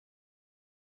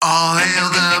All hail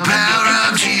the power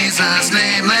of Jesus'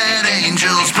 name, let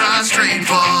angels prostrate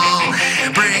fall.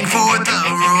 Bring forth the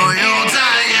royal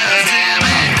diadem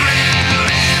and crown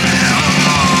him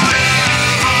Lord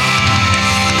of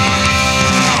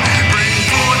all. Bring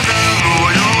forth the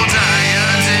royal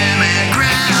diadem and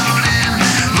crown him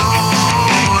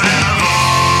Lord of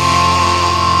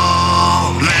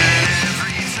all. Let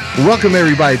every tongue... Welcome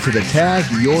everybody to the Tag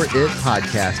Your It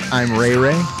podcast. I'm Ray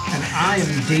Ray. And I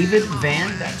am David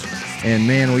Van Dyke. And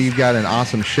man, we've got an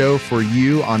awesome show for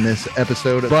you on this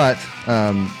episode. But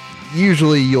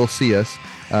usually you'll see us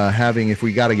if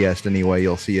we got a guest anyway,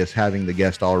 you'll see us having the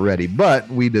guest already. But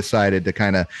we decided to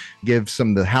kind of give some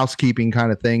of the housekeeping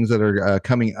kind of things that are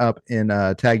coming up in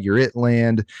Tag Your It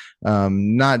land.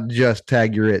 Not just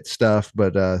Tag Your It stuff,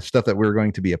 but stuff that we're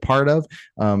going to be a part of.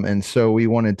 And so we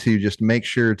wanted to just make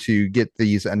sure to get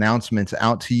these announcements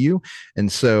out to you.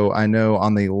 And so I know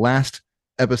on the last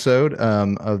episode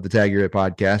of the Tag Your It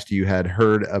podcast, you had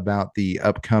heard about the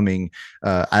upcoming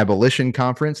abolition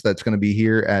conference that's going to be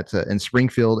here in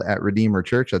Springfield at Redeemer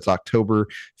Church. That's October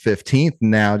 15th.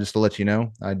 Now, just to let you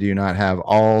know, I do not have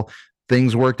all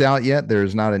things worked out yet.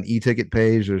 There's not an e-ticket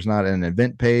page. There's not an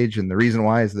event page. And the reason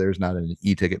why is there's not an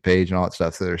e-ticket page and all that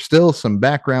stuff. So there's still some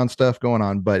background stuff going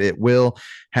on, but it will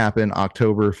happen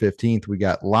October 15th. We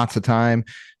got lots of time.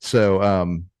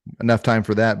 So, enough time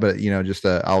for that, but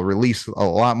I'll release a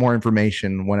lot more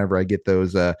information whenever I get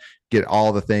those get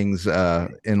all the things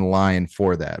in line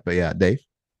for that. But yeah, Dave.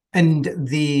 And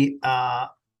the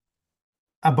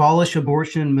Abolish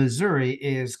Abortion in Missouri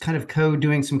is kind of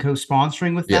doing some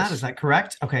co-sponsoring with that. Yes. Is that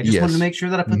correct? Okay, just wanted to make sure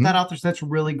that I put that out there. So that's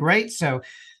really great. So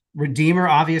Redeemer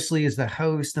obviously is the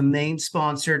host, the main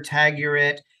sponsor, Tag Your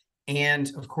It,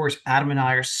 and of course Adam and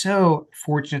I are so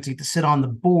fortunate to sit on the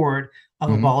board of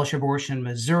Abolish Abortion in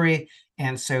Missouri.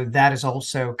 And so that is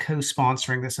also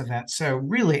co-sponsoring this event. So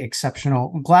really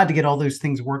exceptional. I'm glad to get all those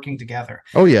things working together.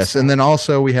 Oh, yes. So, and then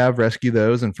also we have Rescue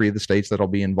Those and Free the States that'll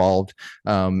be involved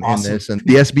awesome. in this. And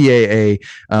the SBAA,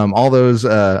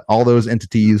 all those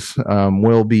entities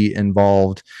will be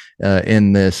involved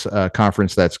in this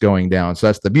conference that's going down. So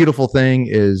that's the beautiful thing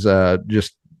is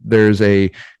just there's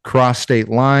a cross state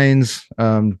lines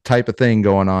type of thing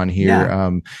going on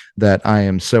here that I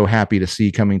am so happy to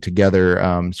see coming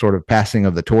together, sort of passing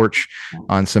of the torch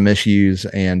on some issues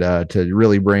and to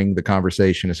really bring the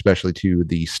conversation, especially to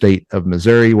the state of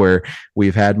Missouri, where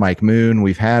we've had Mike Moon,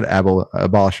 we've had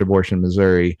Abolish Abortion in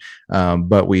Missouri,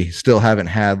 but we still haven't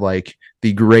had like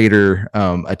the greater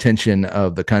attention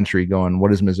of the country going,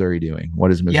 what is Missouri doing? What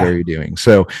is Missouri doing?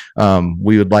 So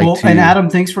we would like to. And Adam,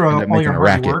 thanks for all your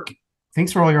hard work.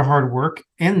 Thanks for all your hard work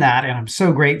in that. And I'm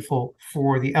so grateful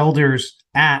for the elders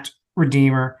at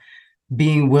Redeemer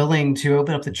being willing to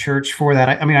open up the church for that.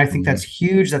 I mean, I think that's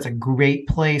huge. That's a great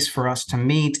place for us to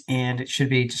meet. And it should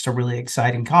be just a really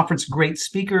exciting conference, great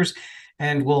speakers.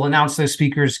 And we'll announce those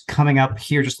speakers coming up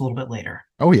here just a little bit later.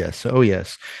 Oh, yes. Oh,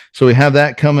 yes. So we have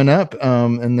that coming up.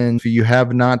 And then if you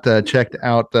have not checked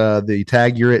out the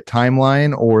Tag Your It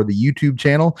timeline or the YouTube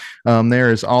channel,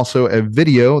 there is also a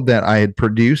video that I had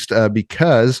produced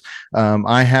because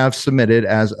I have submitted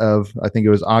as of, I think it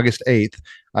was August 8th,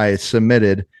 I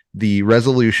submitted the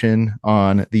resolution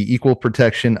on the equal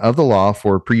protection of the law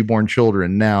for preborn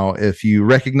children. Now, if you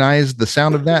recognize the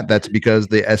sound of that, that's because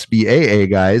the SBAA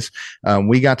guys,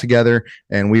 we got together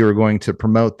and we were going to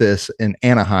promote this in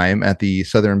Anaheim at the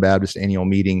Southern Baptist annual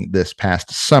meeting this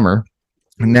past summer.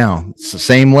 Now, it's the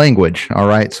same language. All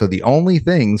right. So the only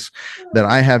things that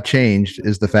I have changed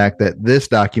is the fact that this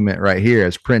document right here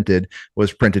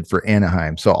was printed for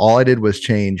Anaheim. So all I did was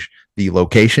change the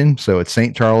location. So it's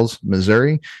St. Charles,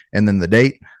 Missouri, and then the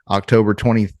date, October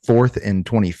 24th and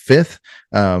 25th,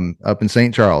 up in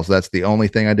St. Charles. That's the only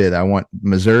thing I did. I want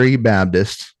Missouri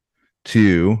Baptists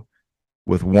to,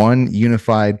 with one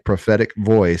unified prophetic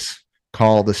voice,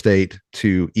 call the state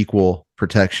to equal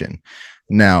protection.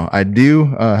 Now, I do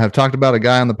have talked about a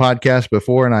guy on the podcast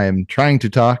before, and I am trying to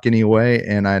talk anyway,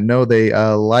 and I know they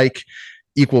like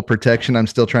equal protection. I'm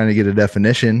still trying to get a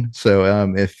definition.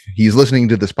 So if he's listening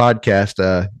to this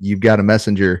podcast, you've got a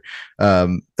messenger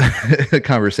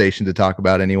conversation to talk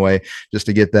about anyway, just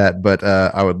to get that. But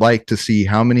I would like to see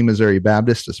how many Missouri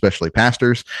Baptists, especially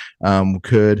pastors,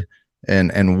 could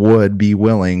and would be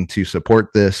willing to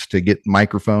support this, to get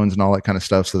microphones and all that kind of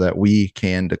stuff so that we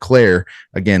can declare,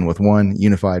 again, with one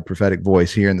unified prophetic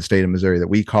voice here in the state of Missouri, that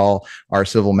we call our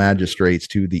civil magistrates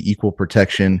to the equal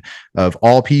protection of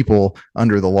all people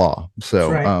under the law.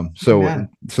 So,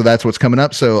 so that's what's coming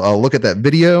up. So look at that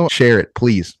video, share it,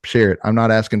 please share it. I'm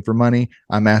not asking for money.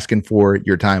 I'm asking for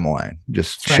your timeline.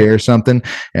 Just share something,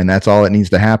 and that's all that needs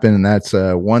to happen. And that's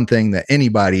one thing that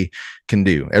anybody can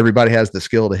do. Everybody has the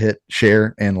skill to hit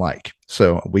share and like,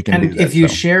 so we can do that. If you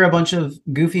share a bunch of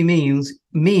goofy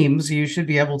memes, you should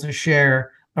be able to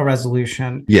share a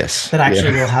resolution that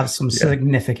actually will have some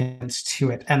significance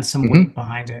to it and some weight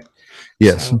behind it.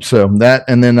 Yes. So that,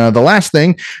 and then the last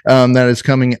thing that is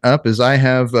coming up is I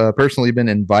have personally been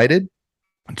invited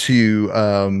to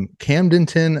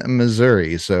Camdenton,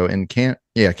 Missouri. So in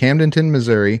Camdenton,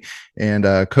 Missouri, and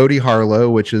Cody Harlow,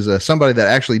 which is somebody that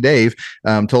actually Dave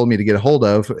told me to get a hold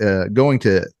of, going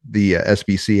to the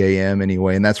SBCAM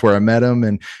anyway, and that's where I met him,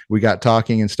 and we got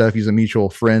talking and stuff. He's a mutual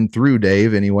friend through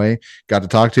Dave anyway. Got to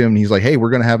talk to him, and he's like, "Hey, we're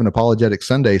going to have an apologetic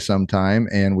Sunday sometime,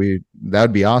 and that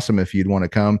would be awesome if you'd want to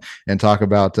come and talk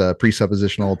about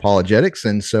presuppositional apologetics."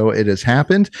 And so it has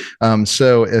happened.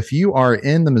 So if you are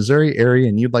in the Missouri area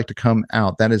and you'd like to come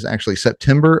out, that is actually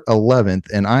September 11th,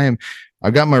 and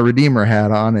I've got my Redeemer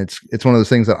hat on. It's one of those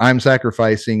things that I'm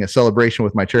sacrificing a celebration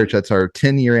with my church. That's our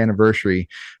 10-year anniversary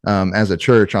as a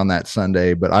church on that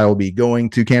Sunday. But I will be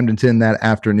going to Camdenton that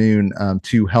afternoon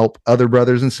to help other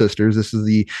brothers and sisters. This is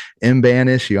the MBAN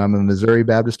issue. I'm a Missouri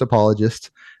Baptist apologist,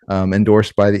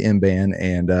 endorsed by the MBAN,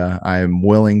 and I'm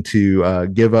willing to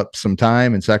give up some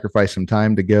time and sacrifice some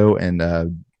time to go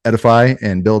and edify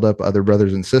and build up other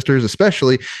brothers and sisters,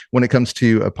 especially when it comes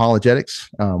to apologetics,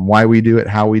 why we do it,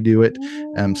 how we do it.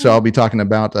 So I'll be talking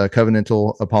about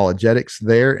covenantal apologetics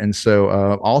there. And so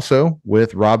also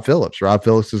with Rob Phillips. Rob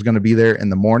Phillips is going to be there in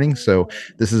the morning. So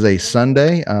this is a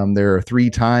Sunday. There are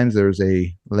 3 times. There's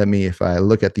if I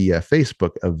look at the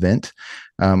Facebook event,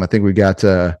 I think we got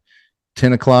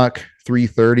 10 o'clock,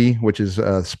 3:30, which is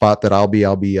a spot that I'll be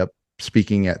up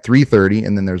speaking at 3:30,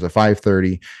 and then there's a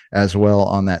 5:30 as well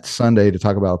on that Sunday to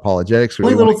talk about apologetics.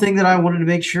 Only little thing that I wanted to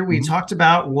make sure we talked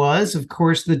about was, of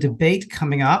course, the debate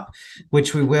coming up,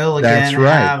 which we will again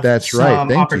have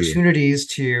some opportunities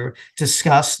to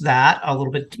discuss that a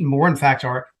little bit more. In fact,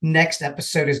 our next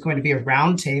episode is going to be a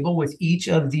roundtable with each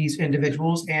of these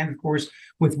individuals, and of course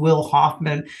with Will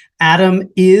Hoffman. Adam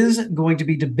is going to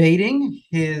be debating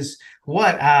his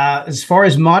as far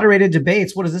as moderated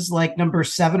debates, what is this, like number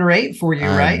 7 or 8 for you,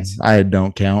 right? I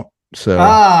don't count. So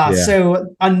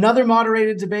so another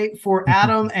moderated debate for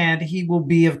Adam, and he will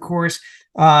be, of course,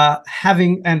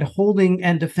 having and holding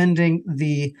and defending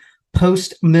the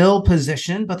post-mill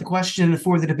position. But the question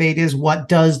for the debate is, what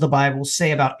does the Bible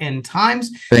say about end times?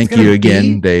 Thank you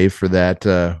again, Dave, for that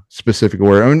specific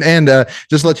word. And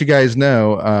just to let you guys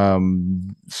know,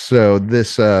 so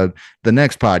this the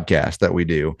next podcast that we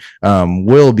do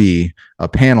will be a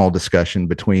panel discussion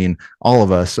between all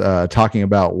of us talking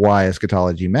about why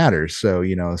eschatology matters. So,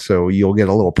 so you'll get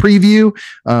a little preview.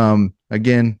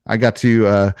 Again, I got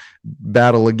to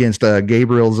battle against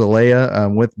Gabriel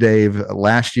Zalea with Dave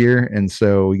last year, and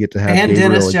so we get to have Gabriel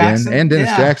Dennis again, Jackson. and Dennis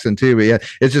Jackson too. But yeah,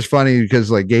 it's just funny because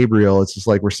like Gabriel, it's just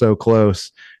like we're so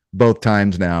close both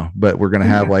times now, but we're going to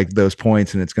have like those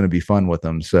points, and it's going to be fun with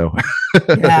them. So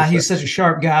yeah, he's such a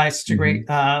sharp guy, such a great,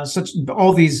 all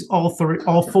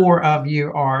 4 of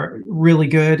you are really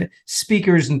good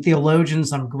speakers and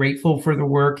theologians. I'm grateful for the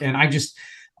work. And I just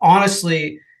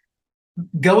honestly,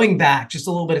 going back just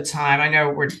a little bit of time, I know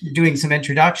we're doing some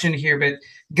introduction here, but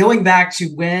going back to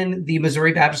when the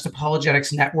Missouri Baptist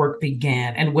Apologetics Network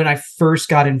began and when I first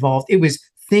got involved, it was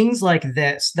things like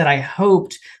this that I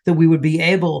hoped that we would be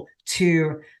able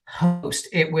to host.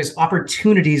 It was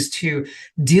opportunities to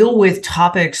deal with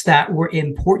topics that were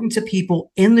important to people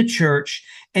in the church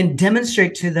and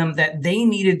demonstrate to them that they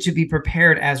needed to be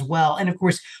prepared as well. And of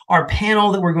course, our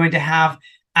panel that we're going to have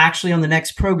actually on the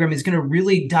next program is going to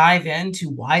really dive into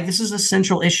why this is a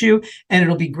central issue. And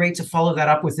it'll be great to follow that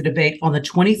up with the debate on the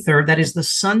 23rd. That is the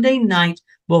Sunday night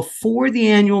before the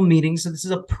annual meeting. So this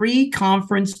is a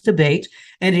pre-conference debate,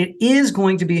 and it is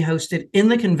going to be hosted in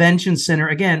the convention center.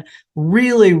 Again,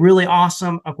 really, really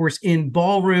awesome. Of course, in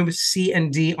ballroom C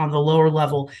and D on the lower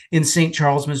level in St.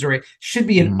 Charles, Missouri. Should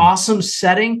be an awesome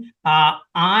setting.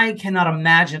 I cannot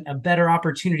imagine a better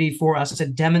opportunity for us to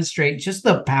demonstrate just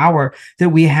the power that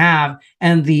we have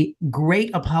and the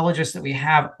great apologists that we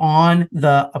have on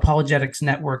the Apologetics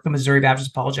Network, the Missouri Baptist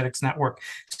Apologetics Network.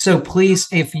 So please,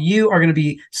 if you are going to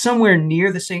be be somewhere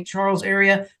near the St. Charles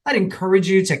area, I'd encourage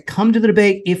you to come to the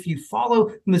debate. If you follow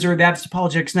the Missouri Baptist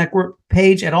Apologetics Network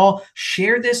page at all,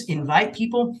 share this, invite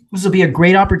people. This will be a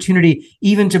great opportunity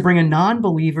even to bring a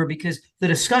non-believer, because the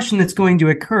discussion that's going to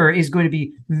occur is going to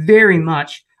be very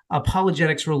much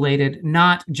apologetics related,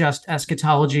 not just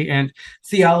eschatology and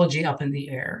theology up in the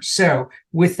air. So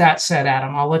with that said,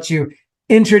 Adam, I'll let you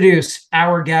introduce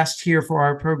our guest here for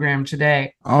our program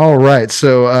today. All right.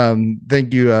 So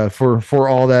thank you for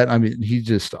all that. I mean, he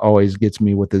just always gets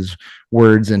me with his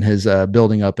words and his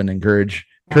building up and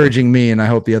encouraging me, and I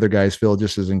hope the other guys feel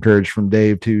just as encouraged from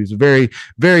Dave too. He's a very,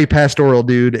 very pastoral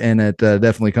dude, and it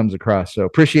definitely comes across. So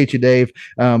appreciate you, Dave.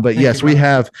 But thank yes, we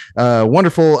have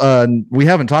wonderful. We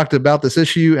haven't talked about this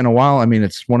issue in a while. I mean,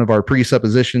 it's one of our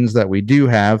presuppositions that we do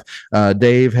have.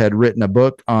 Dave had written a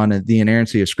book on the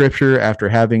inerrancy of Scripture after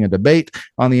having a debate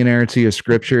on the inerrancy of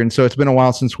Scripture, and so it's been a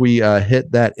while since we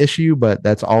hit that issue, but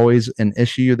that's always an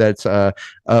issue that's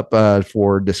up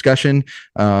for discussion.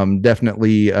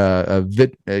 Definitely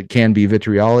it can be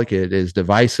vitriolic. It is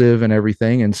divisive and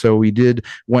everything. And so we did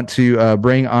want to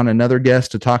bring on another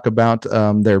guest to talk about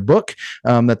their book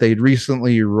that they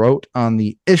recently wrote on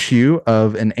the issue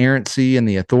of inerrancy and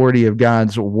the authority of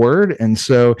God's word. And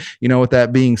so, with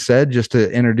that being said, just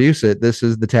to introduce it, this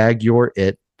is the Tag Your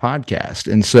It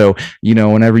podcast. And so,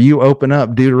 whenever you open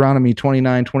up Deuteronomy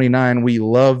 29:29, we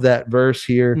love that verse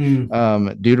here.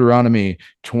 Deuteronomy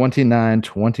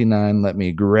 29:29. Let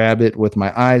me grab it with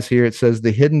my eyes here. It says,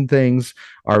 the hidden things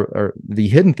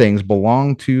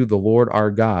belong to the Lord our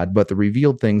God, but the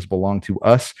revealed things belong to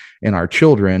us and our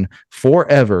children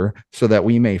forever, so that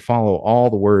we may follow all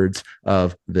the words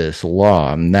of this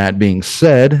law. And that being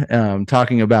said,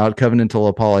 talking about covenantal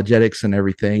apologetics and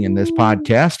everything in this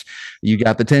podcast, you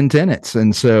got the 10 tenets.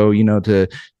 And so,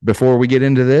 before we get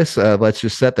into this, let's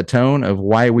just set the tone of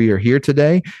why we are here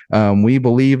today. We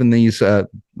believe in these, I'm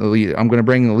going to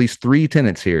bring at least 3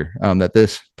 tenets here that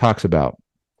this talks about.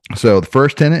 So the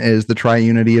first tenet is the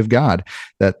triunity of God,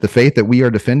 that the faith that we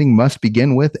are defending must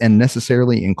begin with and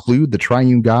necessarily include the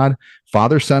triune God,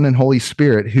 Father, Son, and Holy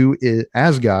Spirit, who is,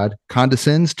 as God,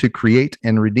 condescends to create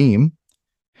and redeem.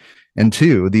 And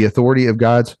 2, the authority of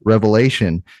God's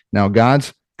revelation. Now,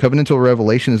 God's covenantal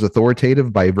revelation is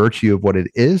authoritative by virtue of what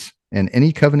it is, and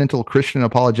any covenantal Christian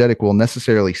apologetic will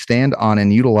necessarily stand on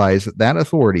and utilize that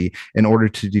authority in order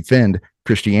to defend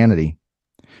Christianity.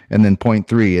 And then point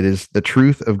 3, it is the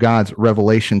truth of God's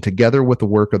revelation together with the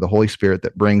work of the Holy Spirit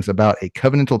that brings about a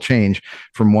covenantal change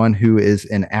from one who is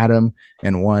in Adam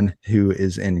and one who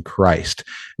is in Christ.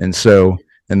 And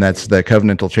that's the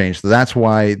covenantal change. So that's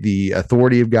why the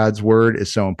authority of God's word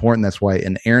is so important. That's why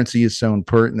inerrancy is so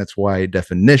important. That's why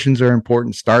definitions are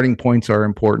important. Starting points are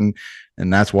important.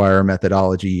 And that's why our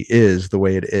methodology is the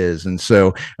way it is. And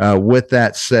so with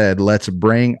that said, let's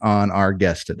bring on our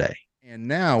guest today. And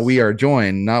now we are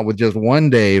joined not with just one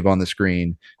Dave on the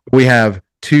screen, but we have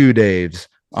 2 Daves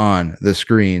on the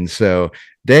screen. So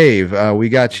Dave, we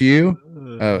got you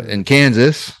in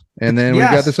Kansas, and then we've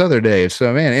got this other Dave.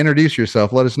 So man, introduce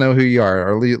yourself. Let us know who you are,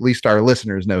 or at least our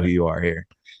listeners know who you are here.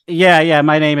 Yeah.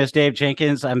 My name is Dave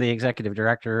Jenkins. I'm the executive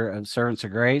director of Servants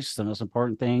of Grace. The most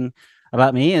important thing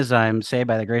about me is I'm saved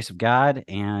by the grace of God,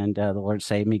 and the Lord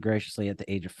saved me graciously at the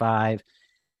age of 5.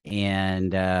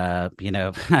 And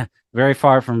very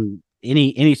far from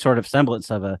any sort of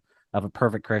semblance of a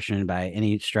perfect Christian by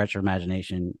any stretch of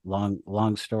imagination.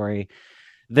 Long story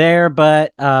there,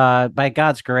 but by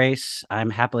God's grace,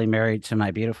 I'm happily married to my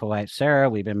beautiful wife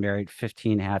Sarah. We've been married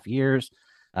 15.5 years.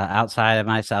 Outside of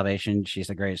my salvation, she's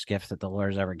the greatest gift that the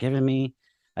Lord has ever given me.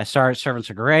 I started Servants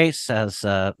of Grace as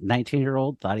a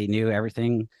 19-year-old, thought he knew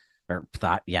everything, or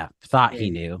thought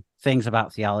he knew things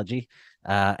about theology.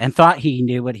 And thought he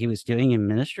knew what he was doing in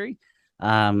ministry.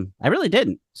 I really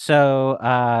didn't. So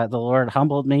the Lord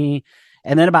humbled me.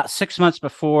 And then about 6 months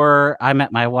before I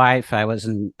met my wife, I was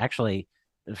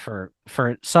for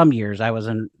some years, I was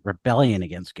in rebellion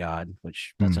against God,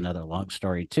 which that's another long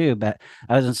story too. But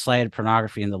I was enslaved to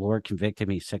pornography, and the Lord convicted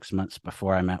me 6 months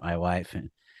before I met my wife.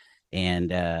 And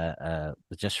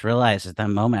just realized at that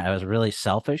moment I was really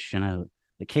selfish, and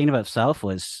the kingdom of self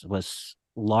was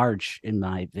large in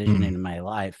my vision and in my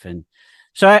life. And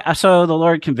so the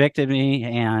Lord convicted me,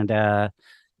 and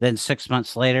then 6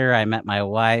 months later I met my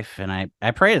wife, and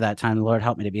I prayed at that time, the Lord,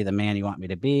 help me to be the man you want me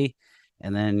to be.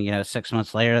 And then 6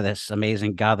 months later, this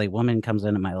amazing godly woman comes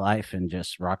into my life and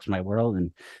just rocks my world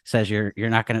and says, you're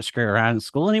not going to screw around in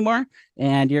school anymore,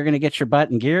 and you're going to get your butt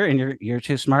in gear, and you're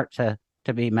too smart to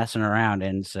to be messing around.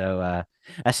 And so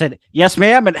I said, yes,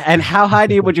 ma'am. And how high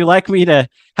would you like me to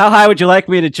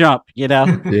jump?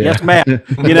 Yes, ma'am.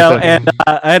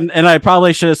 And I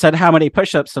probably should have said, how many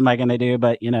push-ups am I going to do?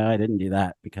 But, I didn't do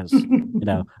that because, I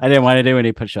didn't want to do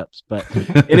any push-ups. But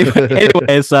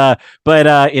anyways, I've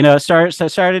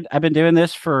been doing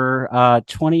this for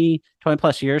 20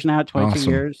 plus years now, 22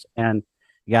 Awesome. years. And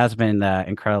you guys have been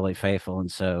incredibly faithful.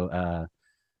 And so,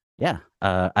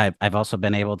 I've also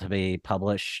been able to be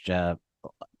published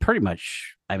pretty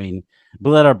much. I mean,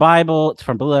 Blue Letter Bible,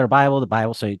 from Blue Letter Bible, the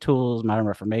Bible Study Tools, Modern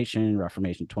Reformation,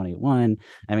 Reformation 21.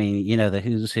 I mean, the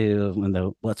who's who and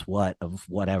the what's what of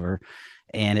whatever.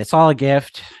 And it's all a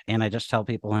gift. And I just tell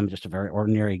people I'm just a very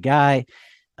ordinary guy.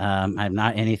 I'm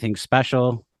not anything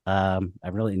special. I'm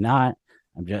really not.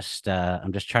 I'm just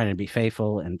trying to be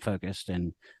faithful and focused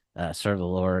and serve the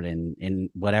Lord in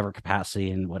whatever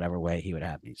capacity, in whatever way He would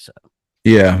have me. So.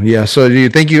 Yeah. So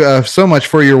thank you so much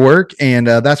for your work. And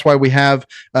that's why we have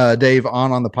Dave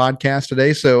on the podcast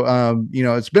today. So,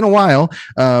 it's been a while,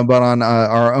 but on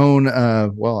our own,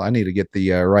 I need to get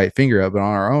the right finger up, but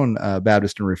on our own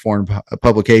Baptist and Reformed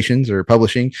publications or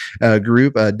publishing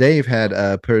group, Dave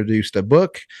had produced a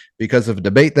book because of a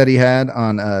debate that he had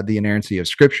on the inerrancy of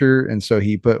Scripture. And so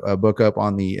he put a book up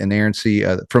on the inerrancy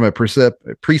from a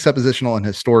presuppositional and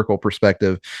historical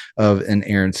perspective of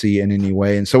inerrancy in any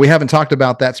way. And so we haven't talked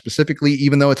about that specifically,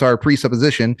 even though it's our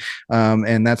presupposition.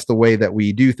 And that's the way that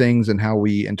we do things and how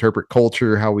we interpret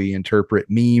culture, how we interpret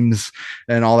memes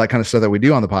and all that kind of stuff that we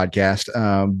do on the podcast.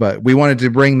 But we wanted to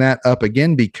bring that up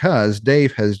again because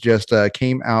Dave has just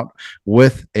came out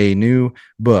with a new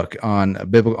book on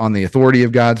the authority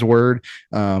of God's word,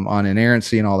 on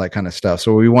inerrancy and all that kind of stuff.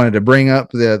 So we wanted to bring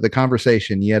up the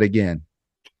conversation yet again.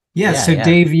 So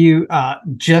Dave, you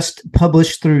just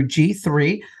published through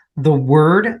G3, The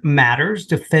Word Matters,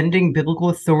 Defending Biblical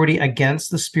Authority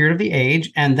Against the Spirit of the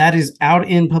Age, and that is out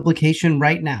in publication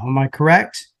right now. Am I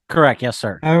correct? Correct. Yes,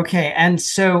 sir. Okay. And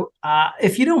so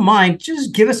if you don't mind,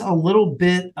 just give us a little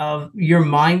bit of your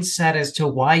mindset as to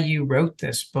why you wrote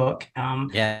this book,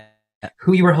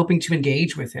 who you were hoping to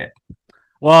engage with it.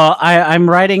 Well, I'm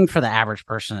writing for the average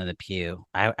person in the pew.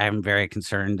 I'm very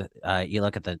concerned. You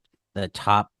look at the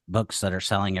top books that are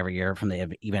selling every year from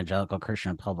the Evangelical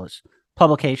Christian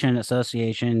Publication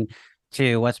Association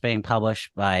to what's being published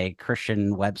by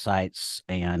Christian websites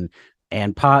and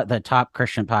the top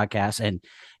Christian podcasts.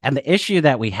 And the issue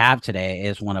that we have today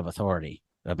is one of authority.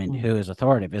 I mean, who is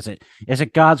authoritative? Is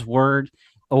it God's word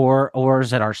or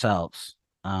is it ourselves?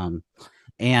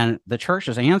 And the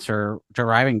church's answer,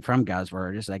 deriving from God's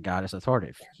word, is that God is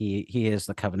authoritative. He is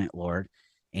the covenant Lord,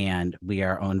 and we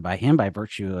are owned by Him by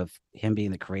virtue of Him being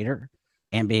the Creator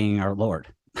and being our Lord.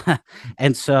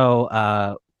 And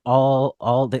so,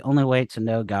 all the only way to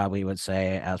know God, we would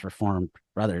say, as Reformed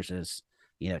brothers, is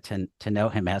to know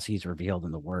Him as He's revealed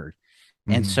in the Word.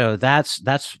 Mm-hmm. And so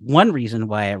that's one reason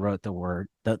why I wrote the Word.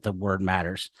 The Word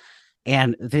matters.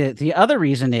 And the other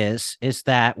reason is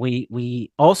that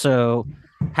we also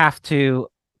have to,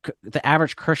 the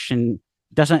average Christian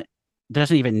doesn't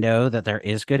even know that there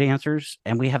is good answers,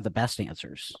 and we have the best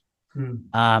answers. We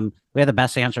have the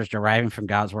best answers deriving from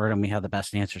God's word, and we have the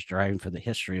best answers deriving from the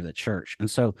history of the church. And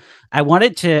so I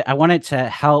wanted to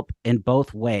help in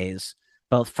both ways,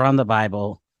 both from the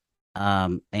Bible,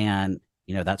 and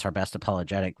that's our best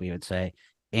apologetic, we would say,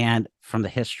 and from the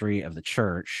history of the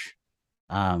church.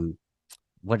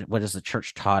 What is the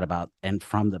church taught about and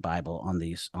from the Bible on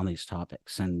these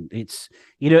topics? And it's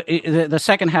the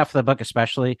second half of the book,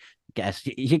 especially, guess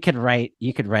you could write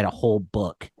a whole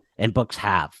book, and books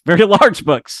have very large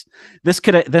books. This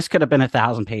could have been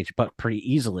 1,000-page book pretty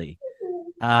easily,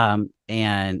 and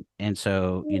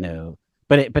so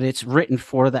but it's written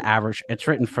for the average. It's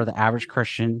written for the average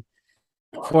Christian,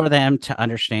 for them to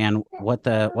understand what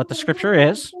the Scripture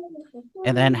is,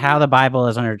 and then how the Bible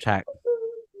is under attack.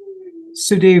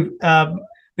 So, Dave, I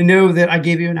know that I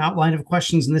gave you an outline of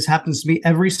questions, and this happens to me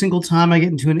every single time I get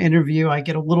into an interview. I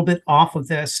get a little bit off of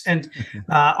this and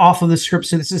off of the script.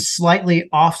 So this is slightly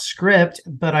off script,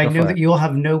 but I know that you'll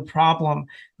have no problem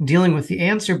dealing with the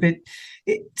answer. But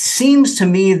it seems to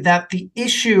me that the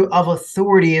issue of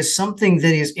authority is something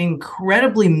that is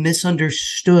incredibly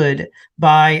misunderstood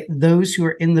by those who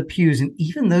are in the pews and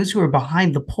even those who are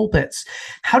behind the pulpits.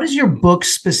 How does your book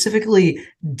specifically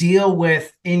deal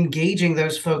with engaging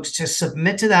those folks to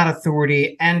submit to that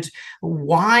authority? And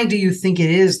why do you think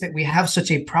it is that we have such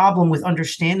a problem with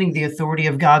understanding the authority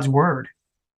of God's word?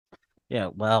 Yeah,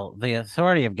 well, the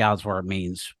authority of God's word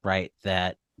means, right,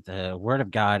 that the word of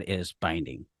God is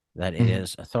binding. that it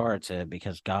is authoritative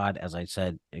because God, as I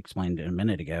said, explained a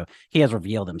minute ago, he has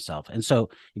revealed himself. And so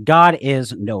God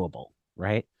is knowable,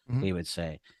 right? We would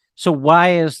say. So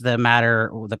why is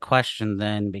the question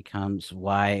then becomes,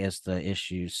 why is the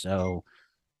issue so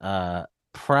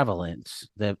prevalent?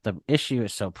 The issue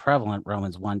is so prevalent,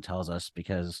 Romans 1 tells us,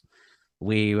 because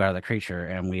we are the creature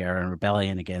and we are in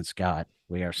rebellion against God.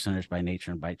 We are sinners by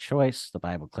nature and by choice. The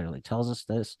Bible clearly tells us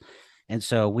this. And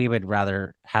so we would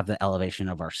rather have the elevation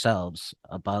of ourselves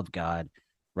above God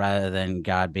rather than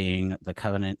God being the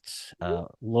covenant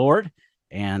Lord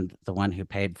and the one who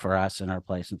paid for us in our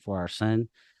place and for our sin.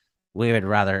 We would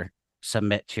rather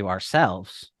submit to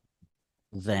ourselves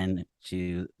than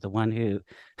to the one who,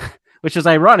 which is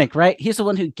ironic, right? He's the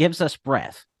one who gives us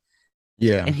breath.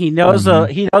 Yeah. And he knows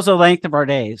the length of our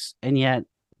days, and yet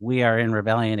we are in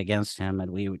rebellion against him,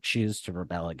 and we would choose to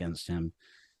rebel against him.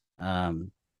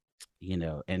 And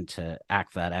to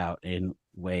act that out in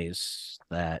ways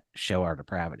that show our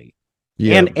depravity.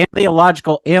 Yeah. And the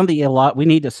illogical we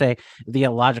need to say the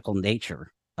illogical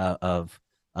nature of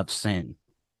sin.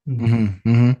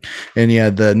 And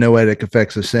the noetic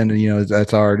effects of sin, and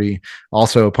that's already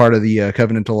also part of the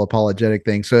covenantal apologetic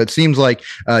thing. So it seems like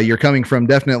you're coming from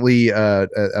definitely a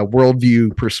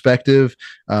worldview perspective.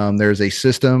 There's a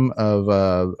system of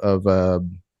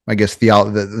I guess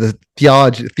the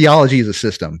theology is a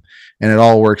system, and it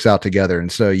all works out together.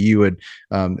 And so you would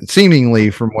seemingly,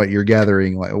 from what you're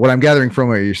gathering, what I'm gathering from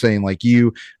what you're saying, like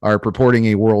you are purporting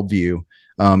a worldview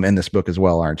in this book as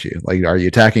well, aren't you? Like, are you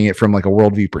attacking it from like a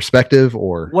worldview perspective,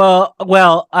 or? Well,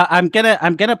 I'm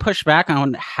gonna push back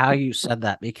on how you said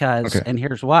that because, and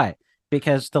here's why.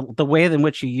 Because the way in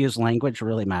which you use language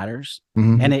really matters,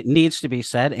 and it needs to be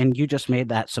said. And you just made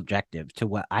that subjective to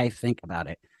what I think about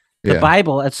it. The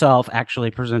Bible itself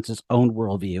actually presents its own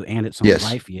worldview and its own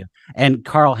life view. And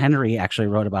Carl Henry actually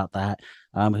wrote about that,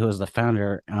 who was the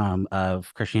founder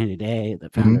of Christianity Today, the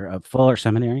founder of Fuller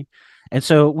Seminary. And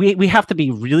so we have to be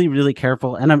really, really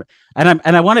careful. And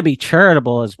I want to be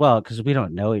charitable as well, because we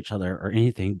don't know each other or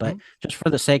anything. But just for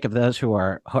the sake of those who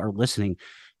are listening,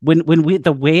 when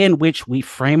the way in which we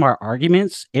frame our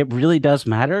arguments, it really does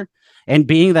matter. And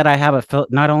being that I have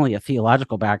not only a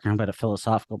theological background, but a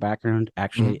philosophical background,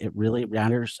 actually, it really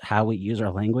matters how we use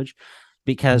our language,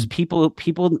 because people,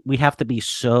 we have to be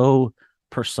so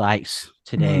precise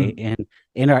today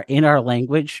in our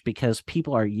language, because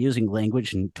people are using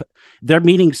language and they're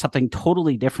meaning something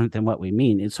totally different than what we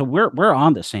mean. And so we're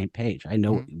on the same page. I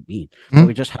know what you mean, but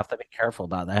we just have to be careful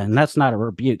about that. And that's not a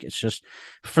rebuke. It's just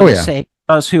for the sake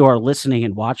of us who are listening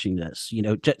and watching this,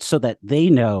 just so that they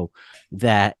know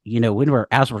that,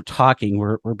 as we're talking,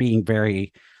 we're being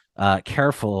very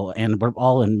careful, and we're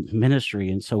all in ministry.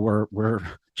 And so we're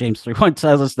James 3:1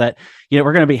 tells us that we're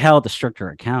going to be held to stricter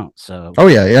account. So no,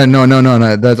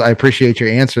 I appreciate your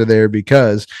answer there,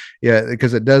 because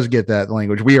it does get that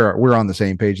language. We're on the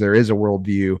same page. There is a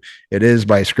worldview. It is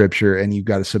by scripture, and you've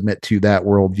got to submit to that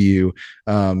worldview,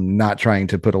 not trying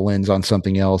to put a lens on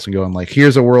something else and going like,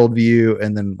 here's a worldview,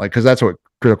 and then because that's what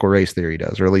critical race theory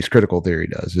does, or at least critical theory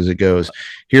does, is it goes,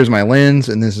 here's my lens,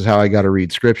 and this is how I got to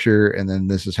read scripture, and then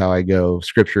this is how I go,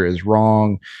 scripture is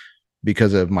wrong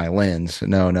because of my lens.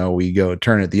 No, we go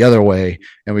turn it the other way,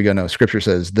 and we go, no, scripture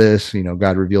says this,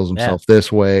 God reveals himself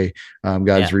this way.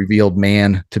 God's revealed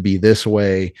man to be this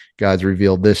way. God's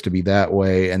revealed this to be that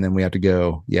way. And then we have to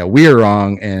go, we are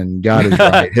wrong and God is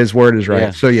right. His word is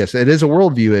right. So yes, it is a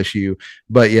worldview issue,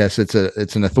 but yes, it's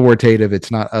an authoritative. It's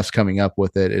not us coming up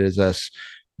with it. It is us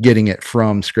getting it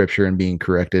from scripture and being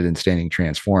corrected and standing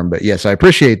transformed. But yes, I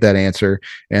appreciate that answer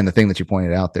and the thing that you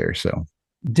pointed out there. So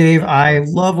Dave, I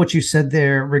love what you said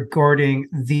there regarding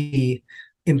the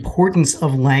importance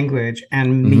of language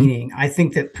and meaning. I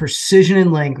think that precision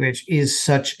in language is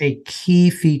such a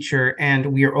key feature, and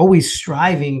we are always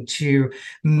striving to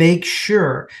make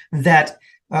sure that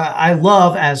I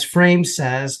love, as Frame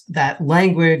says, that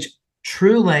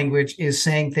true language is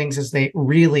saying things as they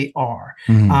really are.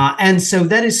 And so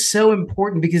that is so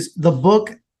important, because the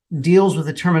book deals with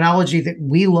the terminology that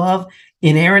we love.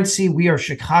 Inerrancy, we are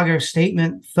Chicago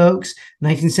Statement folks,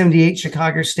 1978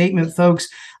 Chicago Statement folks.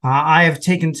 I have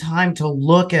taken time to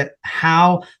look at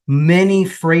how many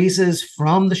phrases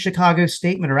from the Chicago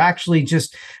Statement are actually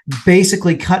just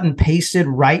basically cut and pasted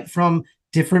right from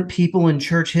different people in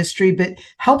church history. But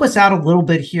help us out a little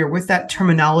bit here with that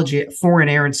terminology for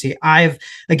inerrancy. I've,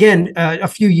 again, a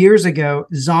few years ago,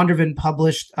 Zondervan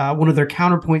published one of their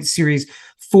Counterpoint series,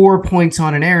 4 points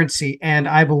on inerrancy. And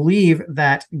I believe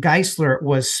that Geisler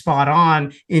was spot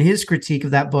on in his critique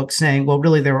of that book, saying, well,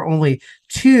 really, there were only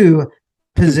 2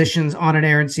 positions on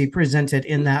inerrancy presented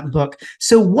in that book.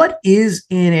 So what is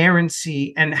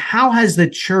inerrancy, and how has the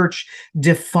church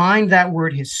defined that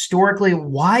word historically?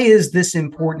 Why is this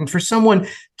important for someone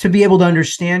to be able to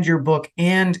understand your book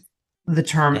and the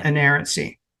term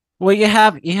inerrancy? Well, you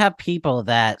have people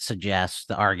that suggest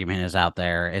the argument is out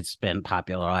there. It's been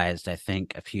popularized, I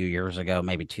think, a few years ago,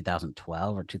 maybe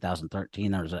 2012 or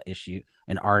 2013. There was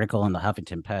an article in the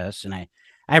Huffington Post, and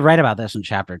I read about this in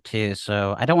chapter 2.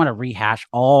 So I don't want to rehash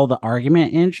all the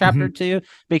argument in chapter 2,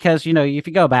 because if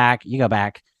you go back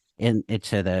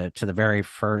into the very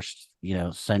first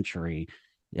century.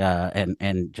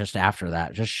 And just after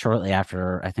that, just shortly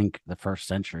after, I think the first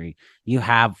century, you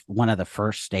have one of the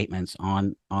first statements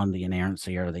on the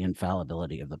inerrancy or the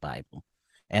infallibility of the Bible.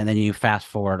 And then you fast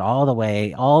forward all the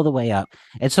way up.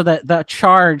 And so the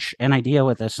charge, and I deal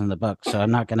with this in the book, so I'm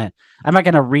not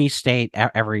gonna restate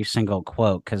every single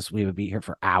quote, because we would be here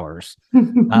for hours.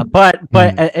 But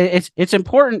it's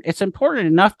important. It's important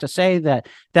enough to say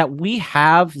that we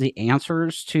have the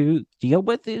answers to deal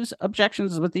with these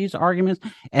objections, with these arguments,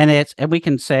 and we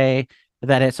can say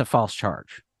that it's a false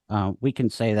charge. We can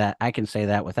say that. I can say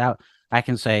that I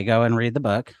can say, go and read the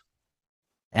book.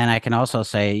 And I can also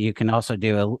say, you can also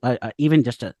do even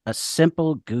just a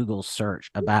simple Google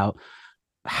search about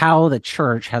how the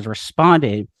church has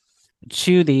responded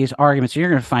to these arguments. You're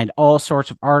going to find all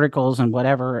sorts of articles and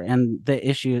whatever, and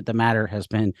the matter has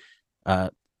been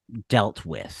dealt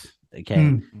with.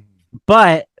 Okay.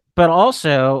 But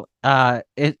also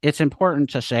it's important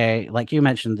to say, like you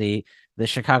mentioned, the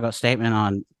Chicago Statement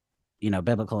on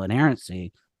biblical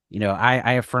inerrancy.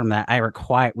 I affirm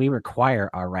that we require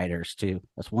our writers to.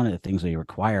 That's one of the things we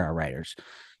require our writers,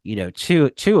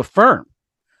 to affirm.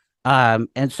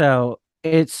 And so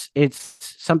it's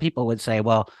some people would say,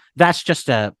 well, that's just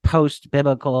a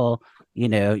post-biblical,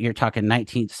 you're talking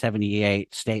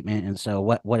 1978 statement, and so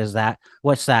what is that?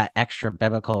 What's that extra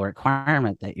biblical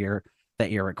requirement that you're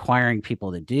requiring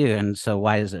people to do? And so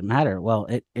why does it matter? Well,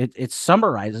 it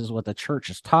summarizes what the church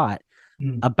has taught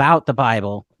about the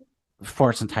Bible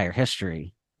for its entire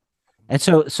history. And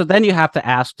so then you have to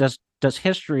ask, does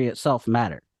history itself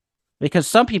matter? Because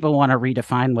some people want to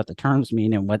redefine what the terms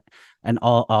mean and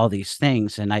all these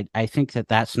things. And I think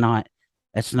that's not,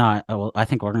 well, I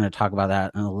think we're going to talk about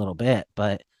that in a little bit,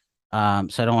 but so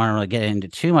I don't want to really get into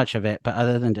too much of it, but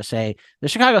other than to say the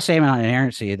Chicago Statement on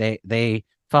Inerrancy, they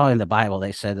following the Bible,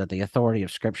 they said that the authority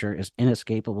of Scripture is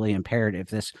inescapably impaired if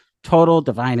this total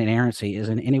divine inerrancy is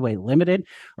in any way limited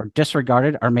or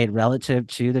disregarded or made relative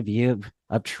to the view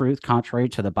of truth contrary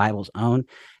to the Bible's own,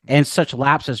 and such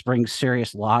lapses bring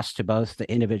serious loss to both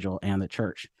the individual and the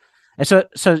church. And so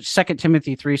 2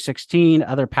 Timothy 3:16,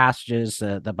 other passages,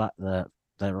 the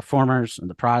Reformers and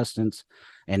the Protestants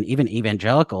and even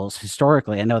evangelicals,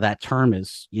 historically, I know that term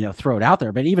is thrown out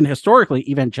there, but even historically,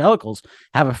 evangelicals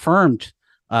have affirmed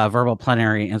verbal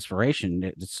plenary inspiration.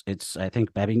 It's I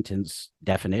think Bebbington's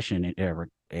definition.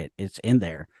 It's in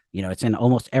there. It's in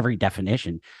almost every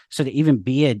definition. So to even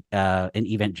be an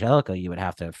evangelical, you would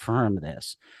have to affirm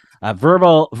this.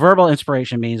 Verbal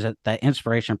inspiration means that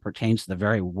inspiration pertains to the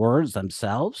very words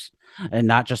themselves and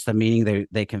not just the meaning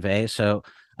they convey. So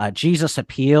Jesus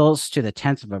appeals to the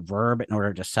tense of a verb in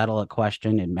order to settle a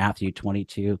question in Matthew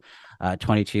 22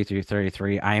 through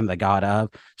 33. I am the God of.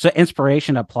 So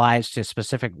inspiration applies to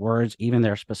specific words, even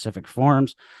their specific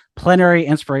forms. Plenary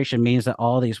inspiration means that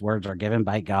all these words are given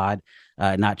by God,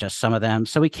 not just some of them.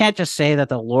 So we can't just say that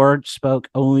the Lord spoke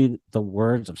only the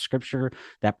words of Scripture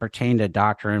that pertain to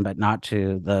doctrine, but not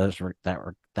to those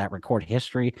that record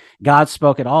history. God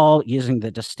spoke it all using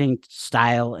the distinct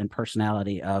style and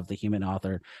personality of the human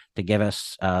author to give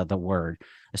us the word.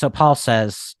 So Paul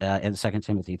says in 2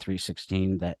 Timothy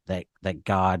 3:16 that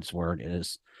God's word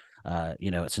is,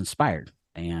 it's inspired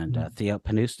and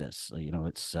theopneustos.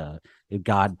 It's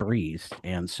God breathed,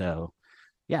 and so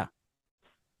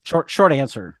short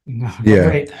answer. Yeah,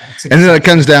 great. And then it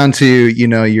comes down to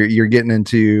you're getting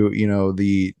into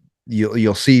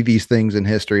you'll see these things in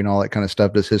history and all that kind of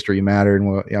stuff. Does history matter?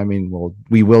 And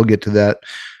we will get to that.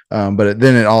 But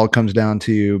then it all comes down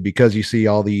to, because you see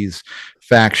all these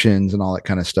factions and all that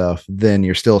kind of stuff, then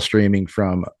you're still streaming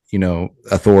from,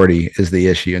 authority is the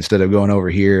issue, instead of going over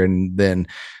here and then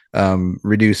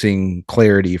reducing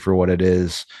clarity for what it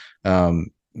is.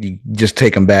 You just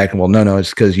take them back and, well, no,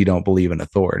 it's because you don't believe in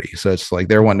authority. So it's like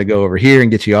they're wanting to go over here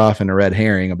and get you off in a red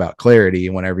herring about clarity,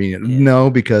 and whenever no,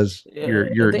 because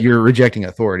you're rejecting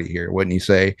authority here. Wouldn't you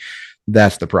say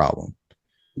that's the problem?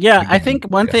 Yeah, I think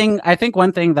one thing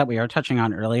that we are touching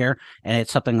on earlier, and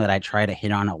it's something that I try to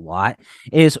hit on a lot,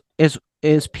 is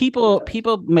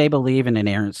people may believe in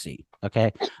inerrancy,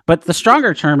 okay, but the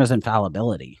stronger term is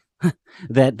infallibility.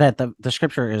 that the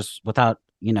scripture is without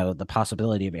the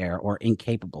possibility of error or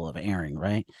incapable of erring,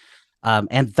 right?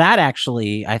 And that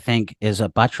actually, I think, is a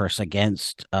buttress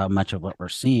against much of what we're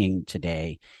seeing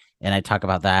today. And I talk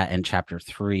about that in chapter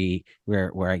 3,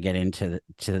 where I get into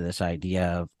this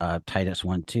idea of Titus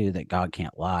 1:2, that God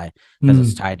can't lie, because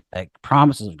it's tied like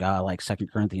promises of God, like 2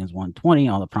 Corinthians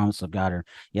 1:20. All the promises of God are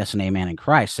yes and amen in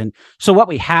Christ. And so what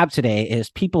we have today is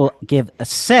people give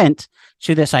assent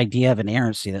to this idea of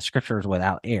inerrancy, that scripture is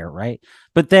without error, right?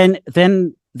 But then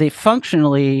they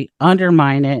functionally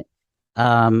undermine it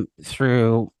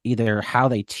through either how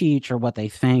they teach or what they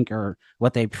think or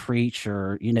what they preach,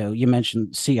 or you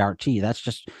mentioned CRT. That's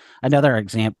just another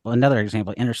example,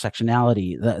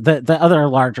 intersectionality. The other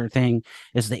larger thing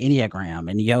is the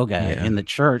Enneagram and yoga in the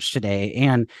church today,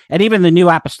 and even the New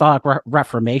Apostolic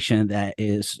Reformation that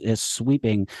is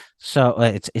sweeping. So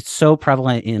it's so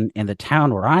prevalent in the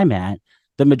town where I'm at.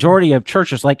 The majority of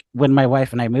churches, like when my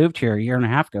wife and I moved here a year and a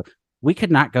half ago, we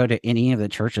could not go to any of the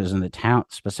churres in the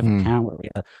specific town where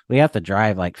we have to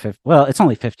drive like it's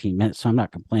only 15 minutes, so I'm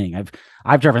not complaining.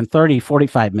 I've driven 30,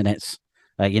 45 minutes,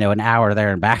 an hour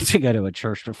there and back to go to a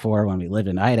church before when we lived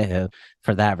in Idaho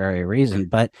for that very reason.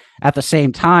 But at the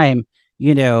same time,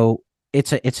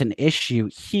 it's an issue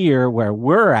here where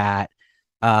we're at,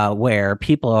 where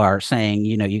people are saying,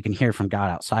 you can hear from God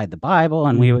outside the Bible.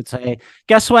 And we would say,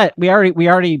 guess what? We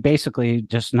already basically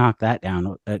just knocked that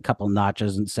down a couple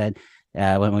notches and said,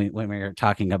 when we were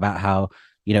talking about how,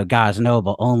 God is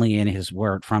knowable only in his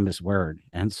word, from his word.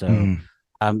 And so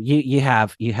you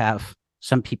have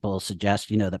some people suggest,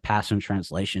 the Passion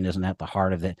Translation isn't at the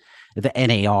heart of the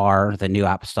NAR, the New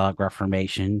Apostolic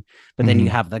Reformation. But then you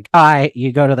have the guy,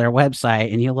 you go to their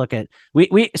website and you look at,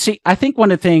 we see, I think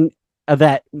one of the things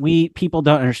that people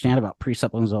don't understand about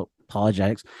presuppositional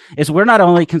apologetics is we're not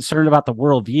only concerned about the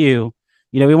worldview,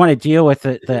 we want to deal with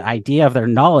the idea of their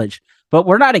knowledge, but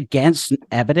we're not against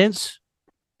evidence.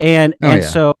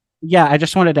 So I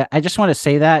just want to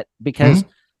say that, because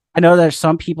I know there's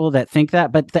some people that think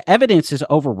that, but the evidence is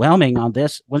overwhelming on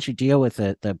this once you deal with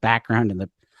the background and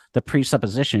the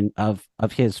presupposition of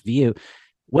his view.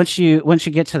 Once you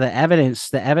get to the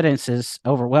evidence is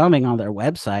overwhelming on their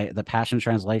website, the Passion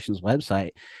Translation's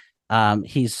website.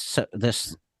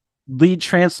 This lead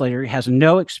translator has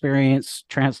no experience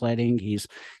translating.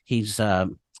 He's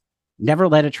never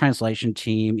led a translation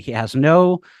team. He has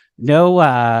no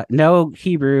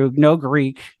Hebrew, no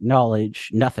Greek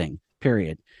knowledge, nothing,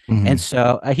 period. And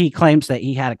so he claims that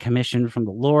he had a commission from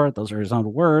the Lord. Those are his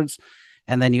own words.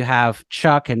 And then you have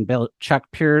Chuck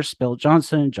Pierce, Bill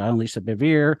Johnson, John and Lisa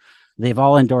Bevere. They've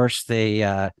all endorsed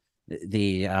the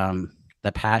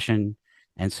Passion.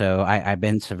 And so I've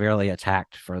been severely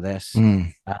attacked for this,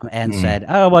 and said,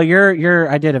 oh, well,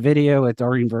 I did a video with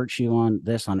Doreen Virtue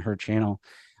on her channel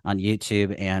on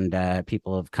YouTube, and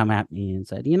people have come at me and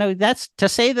said, that's to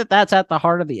say that's at the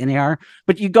heart of the NAR.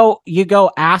 But you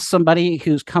go ask somebody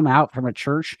who's come out from a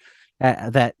church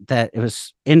that it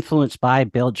was influenced by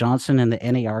Bill Johnson and the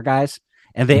NAR guys,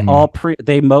 and they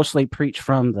they mostly preach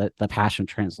from the Passion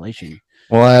Translation.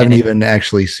 Well, I haven't even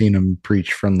actually seen them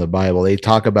preach from the Bible. They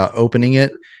talk about opening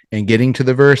it and getting to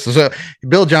the verse. So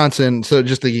Bill Johnson, so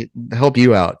just to help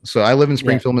you out. So I live in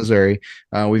Springfield, Missouri.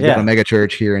 We've got a mega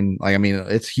church here, and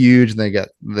it's huge.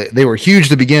 They were huge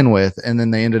to begin with, and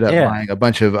then they ended up buying a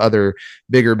bunch of other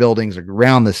bigger buildings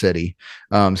around the city.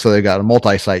 So they've got a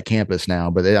multi-site campus now,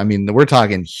 but we're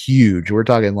talking huge. We're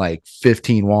talking like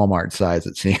 15 Walmart size,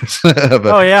 it seems, of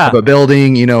a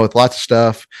building, with lots of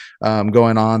stuff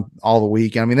going on all the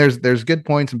week. There's good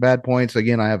points and bad points.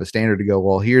 Again, I have a standard to go,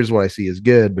 well, here's what I see is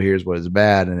good, but here's what is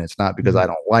bad. And it's not because I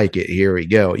don't like it. Here we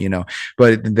go,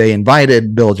 but they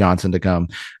invited Bill Johnson to come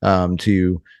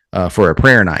for a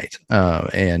prayer night.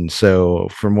 And so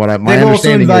from what my they've also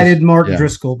understanding invited Mark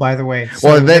Driscoll, by the way.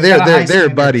 So well, they're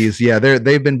buddies. Yeah.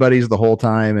 They've been buddies the whole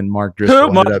time. And Mark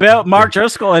Driscoll. Mark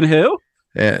Driscoll and who?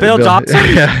 Bill Johnson.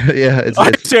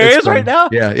 It's serious right now.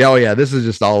 Oh yeah. This is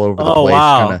just all over the place,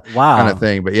 kind of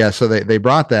thing. But yeah, so they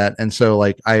brought that, and so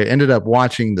I ended up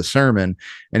watching the sermon,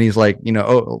 and he's like,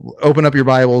 open up your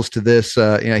Bibles to this.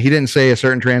 He didn't say a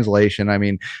certain translation.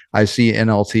 I see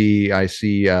NLT, I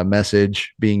see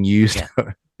Message being used.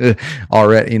 Yeah.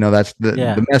 Already, that's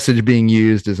the Message being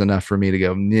used is enough for me to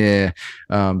go,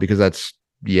 because that's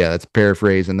that's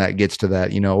paraphrase, and that gets to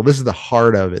that, well, this is the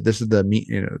heart of it. This is the meat,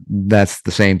 that's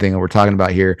the same thing that we're talking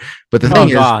about here. But the thing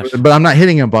is, but I'm not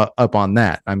hitting him up on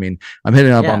that. I mean, I'm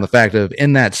hitting up on the fact of,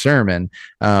 in that sermon,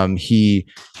 he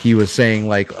was saying,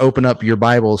 like, open up your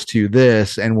Bibles to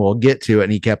this and we'll get to it.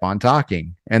 And he kept on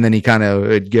talking. And then he kind of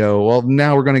would go, well,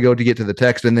 now we're going to get to the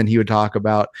text. And then he would talk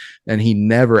about, and he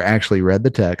never actually read the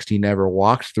text. He never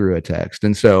walked through a text.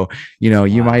 And so,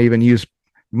 you might even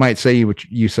might say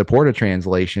you support a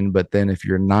translation, but then if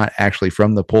you're not actually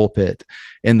from the pulpit,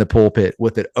 in the pulpit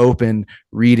with it open,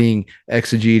 reading,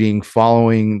 exegeting,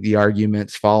 following the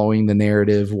arguments, following the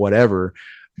narrative, whatever,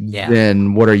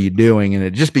 then what are you doing? And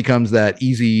it just becomes that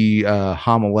easy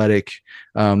homiletic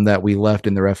that we left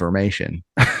in the Reformation.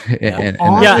 in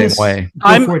the same way.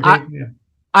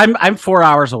 I'm 4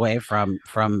 hours away from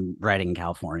Redding,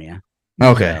 California.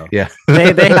 Okay. So yeah.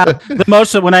 they have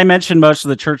when I mentioned most of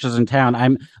the churches in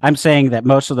town, I'm saying that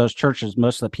most of those churches,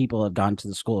 most of the people have gone to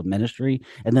the School of Ministry,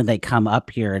 and then they come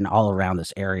up here and all around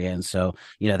this area. And so,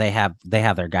 they have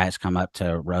their guys come up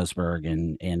to Roseburg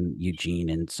and Eugene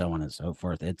and so on and so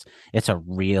forth. It's a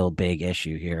real big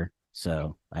issue here.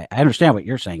 So I understand what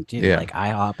you're saying too, like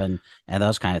IHOP and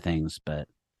those kind of things, but.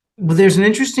 Well, there's an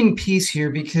interesting piece here,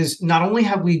 because not only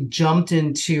have we jumped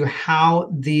into how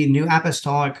the New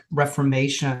Apostolic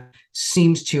Reformation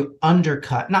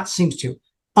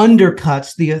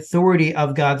undercuts the authority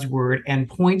of God's word and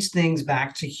points things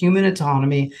back to human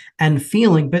autonomy and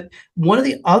feeling. But one of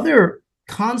the other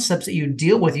concepts that you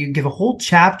deal with, you give a whole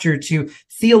chapter to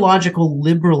theological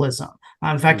liberalism.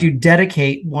 In fact, you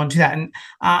dedicate one to that. And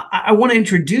I want to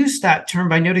introduce that term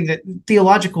by noting that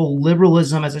theological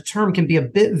liberalism as a term can be a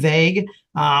bit vague.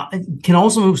 It can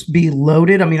also be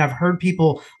loaded. I mean, I've heard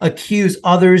people accuse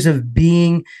others of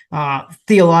being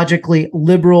theologically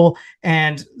liberal,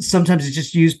 and sometimes it's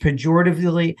just used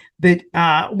pejoratively. But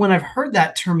when I've heard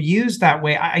that term used that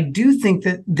way, I do think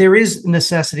that there is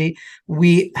necessity.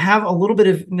 We have a little bit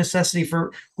of necessity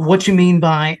for what you mean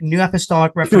by New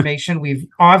Apostolic Reformation. We've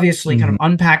obviously kind of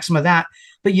unpacked some of that.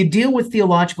 But you deal with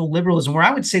theological liberalism, where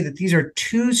I would say that these are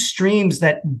two streams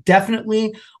that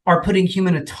definitely are putting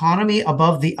human autonomy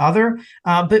above the other.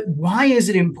 But why is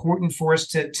it important for us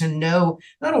to know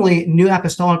not only New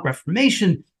Apostolic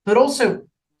Reformation, but also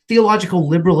theological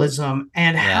liberalism?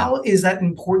 And how is that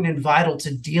important and vital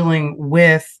to dealing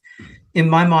with, in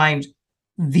my mind,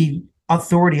 the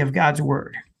authority of God's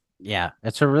word? Yeah,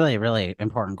 it's a really, really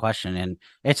important question. And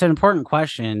it's an important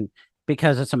question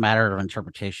because it's a matter of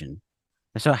interpretation.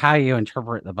 So how you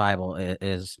interpret the Bible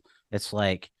it's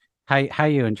like how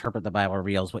you interpret the Bible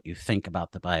reveals what you think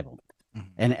about the Bible.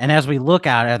 And as we look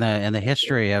at in the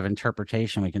history of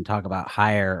interpretation, we can talk about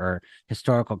higher or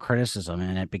historical criticism,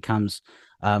 and it becomes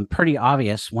pretty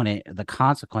obvious when the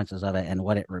consequences of it and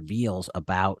what it reveals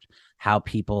about how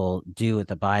people do with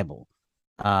the Bible.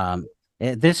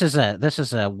 This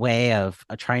is a way of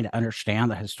trying to understand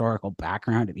the historical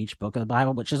background of each book of the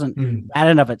Bible, which isn't bad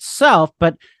in of itself,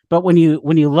 but when you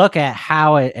look at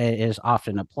how it is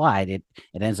often applied, it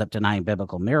ends up denying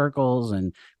biblical miracles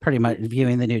and pretty much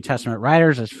viewing the New Testament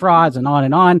writers as frauds and on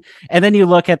and on. And then you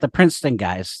look at the Princeton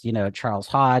guys, Charles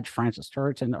Hodge, Francis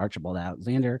Turretin, Archibald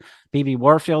Alexander, B.B.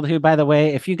 Warfield, who, by the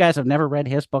way, if you guys have never read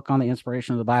his book on the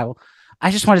inspiration of the Bible, I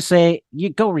just want to say you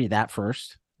go read that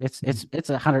first. It's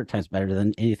 100 times better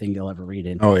than anything you'll ever read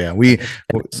in. Oh yeah,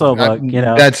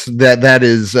 that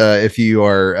is if you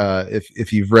are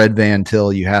if you've read Van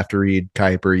Til, you have to read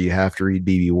Kuyper, you have to read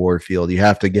B.B. Warfield, you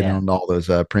have to get on all those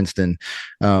Princeton.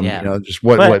 Just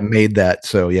what made that.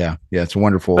 So yeah, it's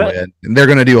wonderful, and they're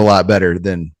going to do a lot better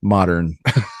than modern.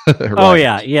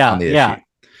 Yeah.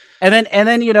 And then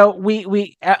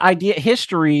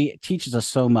history teaches us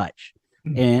so much.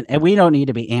 And we don't need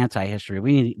to be anti-history.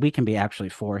 We can be actually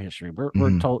for history. We're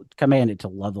commanded to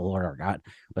love the Lord our God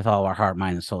with all our heart,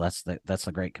 mind, and soul. That's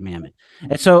the great commandment.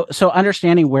 And so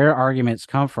understanding where arguments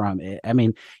come from. I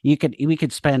mean, we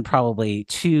could spend probably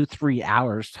 2-3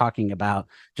 hours talking about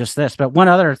just this. But one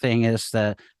other thing is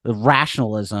the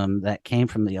rationalism that came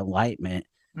from the Enlightenment.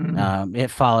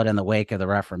 It followed in the wake of the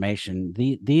Reformation.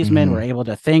 These men were able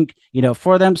to think,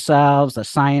 for themselves. The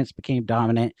science became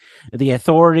dominant. The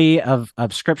authority of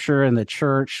Scripture and the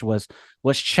church was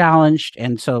challenged,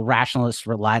 and so rationalists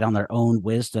relied on their own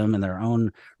wisdom and their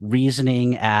own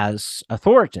reasoning as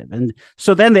authoritative. And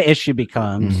so then the issue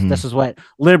becomes: this is what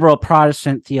liberal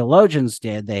Protestant theologians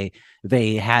did.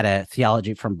 They had a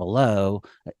theology from below,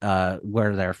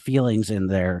 where their feelings and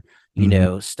their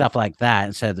stuff like that,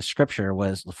 instead of the Scripture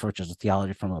which is a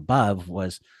theology from above,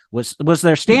 was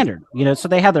their standard. So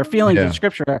they had their feelings in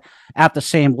Scripture at the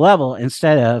same level,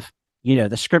 instead of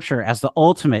the scripture as the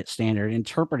ultimate standard,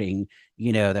 interpreting,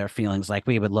 their feelings. Like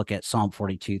we would look at Psalm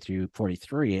 42 through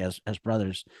 43 as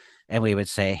brothers, and we would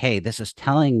say, hey, this is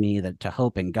telling me that to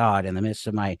hope in God in the midst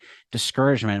of my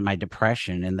discouragement and my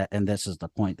depression. And this is the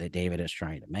point that David is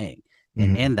trying to make.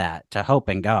 And in that, to hope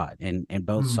in God in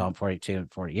both Psalm 42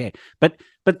 and 48.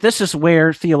 But this is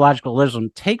where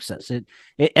theologicalism takes us. It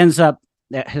ends up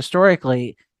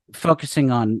historically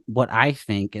focusing on what I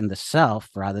think in the self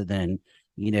rather than,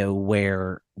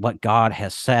 where what God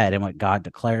has said and what God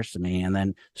declares to me. And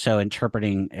then so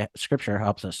interpreting scripture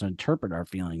helps us interpret our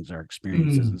feelings, our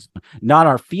experiences, not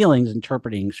our feelings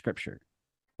interpreting scripture.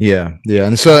 Yeah.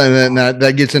 And so and then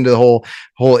that gets into the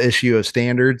whole issue of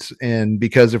standards. And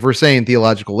because if we're saying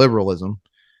theological liberalism,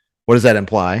 what does that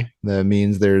imply? That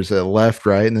means there's a left,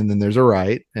 right, and then there's a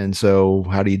right. And so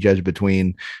how do you judge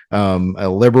between a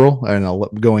liberal and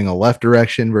going a left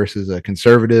direction versus a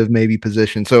conservative maybe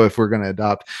position? So if we're going to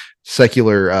adopt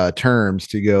secular terms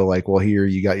to go like, well, here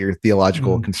you got your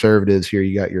theological conservatives, here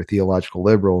you got your theological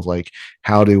liberals, like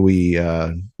how do we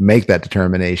make that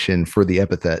determination for the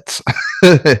epithets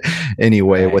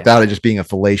anyway, without it just being a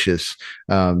fallacious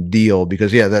deal?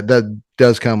 Because that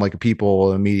does come like people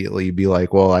will immediately be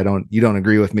like, well, you don't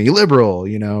agree with me, liberal,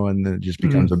 and then it just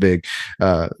becomes a big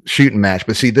shooting match.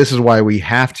 But see, this is why we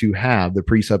have to have the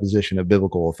presupposition of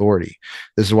biblical authority.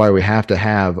 This is why we have to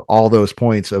have all those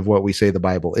points of what we say the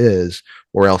Bible is,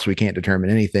 or else we can't determine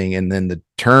anything. And then the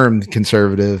term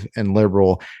conservative and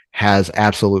liberal has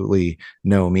absolutely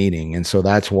no meaning. And so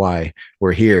that's why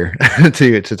we're here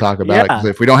to talk about it. Because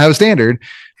if we don't have a standard,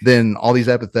 then all these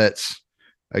epithets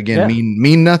again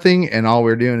mean nothing, and all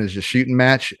we're doing is just shooting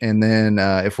match. And then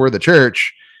if we're the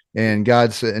church and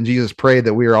God and Jesus prayed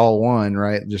that we are all one,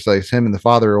 right? Just like him and the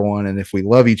Father are one. And if we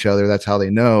love each other, that's how they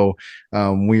know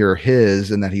we are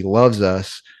his and that he loves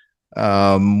us.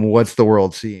 What's the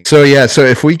world seeing? So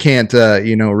if we can't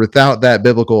without that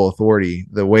biblical authority,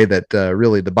 the way that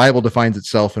really the Bible defines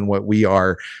itself and what we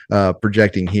are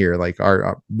projecting here, like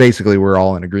basically we're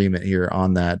all in agreement here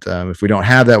on that. If we don't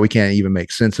have that, we can't even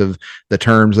make sense of the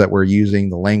terms that we're using,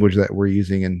 the language that we're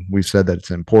using, and we've said that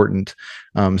it's important.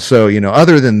 So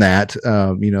other than that,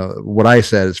 what I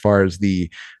said as far as the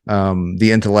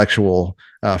intellectual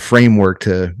framework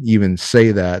to even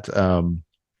say that,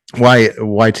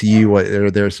 why to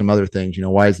you, there's some other things,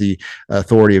 why is the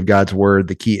authority of God's word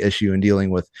the key issue in dealing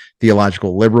with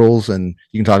theological liberals? And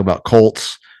you can talk about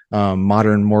cults,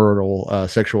 modern moral,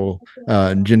 sexual,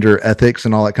 gender ethics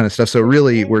and all that kind of stuff. So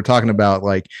really we're talking about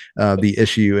like the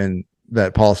issue and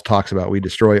that Paul talks about, we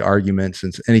destroy arguments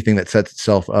and anything that sets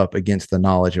itself up against the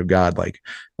knowledge of God. Like,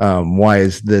 why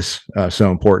is this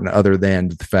so important other than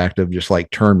the fact of just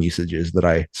like term usages that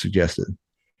I suggested?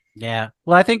 Yeah.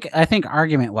 Well, I think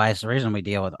argument wise, the reason we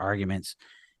deal with arguments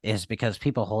is because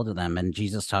people hold to them. And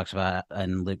Jesus talks about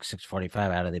in Luke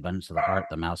 6:45, out of the abundance of the heart,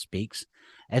 the mouth speaks.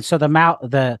 And so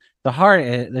the heart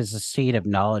is the seat of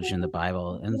knowledge in the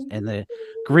Bible. And the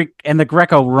Greek and the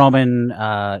Greco-Roman,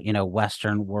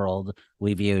 Western world,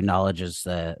 we view knowledge as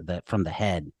the from the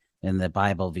head, and the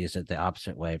Bible views it the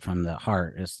opposite way. From the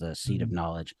heart is the seat of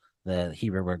knowledge, the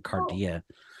Hebrew word cardia.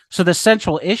 So the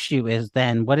central issue is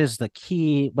then what is the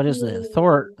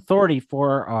authority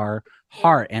for our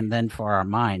heart and then for our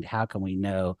mind? How can we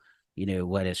know,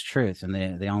 what is truth? And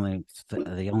the only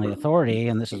authority,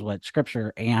 and this is what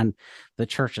Scripture and the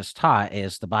church has taught,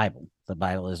 is the Bible. The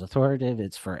Bible is authoritative.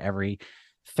 It's for every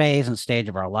phase and stage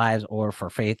of our lives, or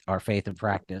for our faith and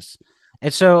practice.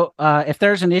 And so if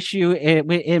there's an issue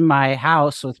in my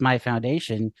house with my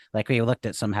foundation, like we looked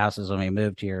at some houses when we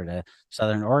moved here to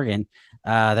Southern Oregon,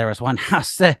 there was one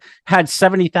house that had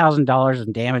 $70,000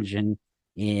 in damage in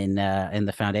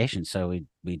the foundation. So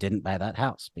we didn't buy that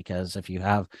house, because if you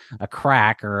have a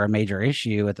crack or a major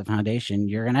issue with the foundation,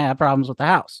 you're going to have problems with the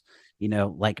house,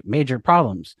 like major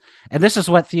problems. And this is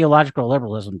what theological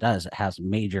liberalism does. It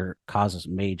causes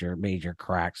major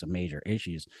cracks and major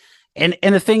issues. And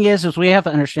the thing is we have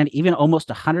to understand, even almost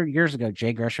 100 years ago,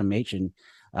 J. Gresham Machen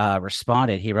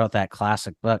responded. He wrote that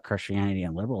classic book, Christianity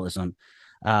and Liberalism.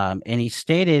 And he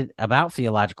stated about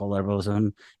theological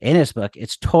liberalism in his book,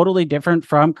 it's totally different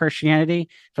from Christianity,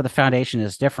 for the foundation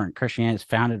is different. Christianity is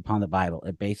founded upon the Bible.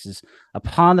 It bases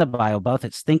upon the Bible, both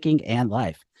its thinking and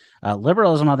life.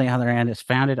 Liberalism, on the other hand, is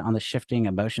founded on the shifting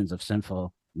emotions of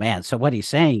sinful man. So what he's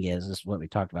saying is what we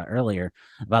talked about earlier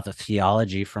about the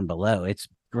theology from below. It's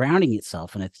grounding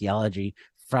itself in a theology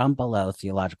from below,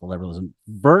 theological liberalism,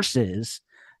 versus,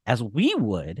 as we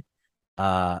would,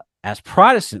 as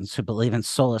Protestants who believe in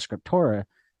sola scriptura,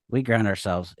 we ground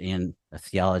ourselves in a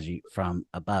theology from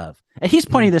above. And he's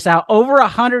pointing this out over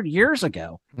 100 years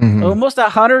ago, almost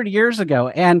 100 years ago.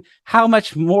 And how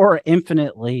much more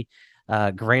infinitely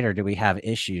greater do we have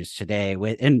issues today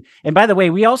with? And by the way,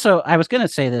 we also, I was going to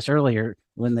say this earlier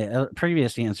when the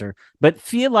previous answer, but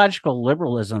theological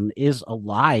liberalism is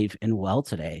alive and well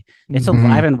today. It's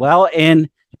alive and well and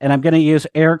I'm going to use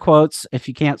air quotes if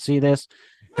you can't see this,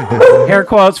 air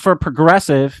quotes for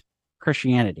progressive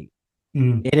Christianity.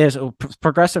 It is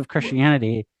progressive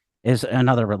Christianity is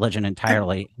another religion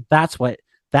entirely. That's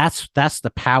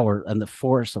the power and the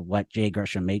force of what J.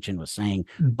 Gresham Machen was saying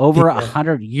over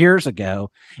 100 years ago,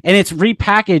 and it's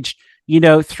repackaged,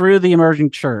 through the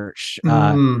emerging church.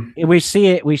 We see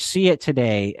it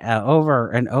today over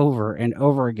and over and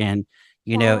over again,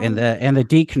 in the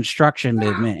deconstruction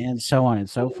movement and so on and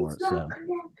so forth.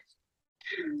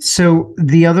 So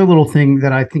the other little thing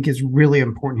that I think is really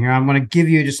important here, I'm going to give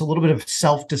you just a little bit of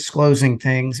self-disclosing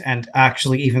things and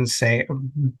actually even say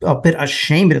a bit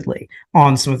ashamedly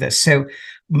on some of this. So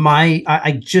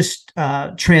I just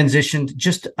transitioned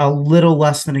just a little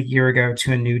less than a year ago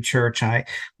to a new church. I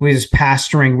was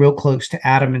pastoring real close to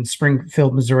Adam in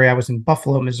Springfield, Missouri. I was in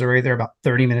Buffalo, Missouri. They're about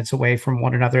 30 minutes away from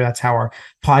one another. That's how our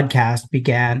podcast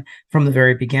began from the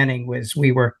very beginning, was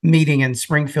we were meeting in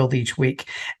Springfield each week.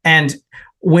 And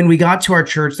when we got to our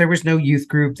church, there was no youth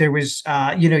group. There was,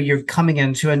 you're coming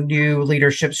into a new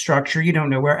leadership structure. You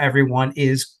don't know where everyone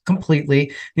is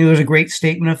completely. There's a great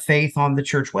statement of faith on the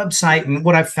church website. And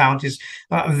what I've found is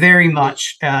very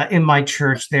much in my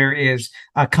church, there is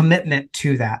a commitment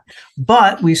to that.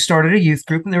 But we started a youth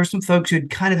group, and there were some folks who had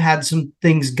kind of had some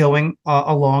things going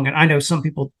along. And I know some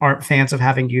people aren't fans of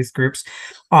having youth groups.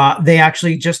 They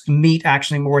actually just meet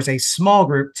more as a small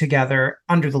group together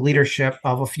under the leadership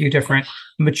of a few different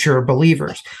mature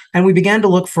believers. And we began to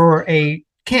look for a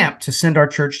camp to send our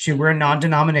church to. We're a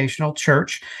non-denominational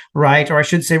church, right? Or I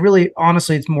should say, really,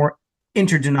 honestly, it's more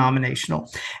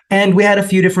interdenominational. And we had a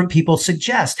few different people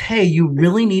suggest, hey, you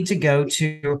really need to go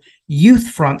to Youth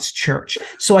Front's church.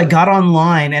 So I got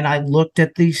online and I looked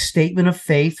at the statement of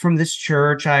faith from this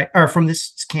church, from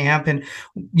this camp, and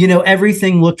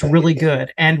everything looked really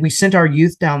good. And we sent our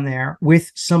youth down there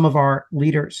with some of our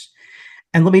leaders.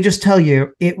 And let me just tell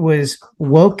you, it was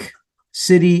woke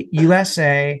city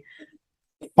USA,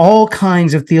 all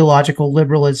kinds of theological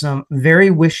liberalism,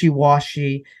 very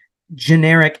wishy-washy,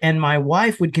 generic. And my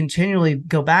wife would continually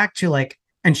go back to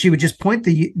and she would just point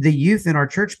the youth in our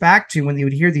church back to, when they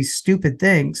would hear these stupid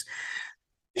things,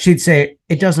 she'd say,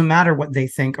 it doesn't matter what they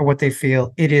think or what they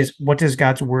feel. It is, what does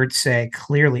God's word say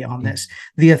clearly on this?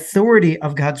 The authority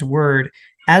of God's word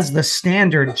as the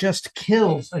standard just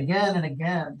kills again and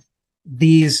again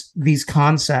these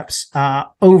concepts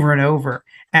over and over.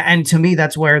 And to me,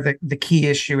 that's where the key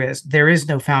issue is. There is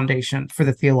no foundation for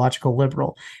the theological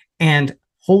liberal, and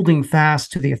holding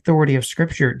fast to the authority of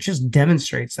Scripture just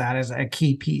demonstrates that as a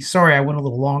key piece. Sorry, I went a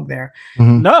little long there.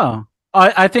 No,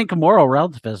 I think moral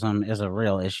relativism is a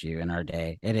real issue in our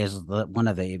day. It is one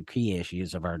of the key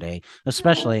issues of our day,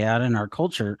 especially out in our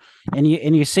culture. And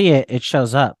you see it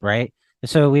shows up, right?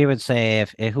 So we would say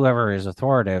if whoever is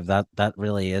authoritative, that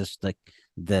really is the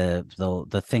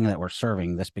thing that we're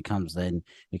serving. This becomes, then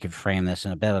we could frame this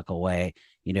in a biblical way,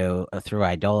 through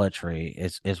idolatry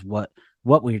is what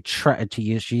we try to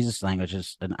use Jesus' language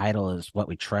is an idol is what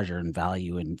we treasure and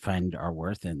value and find our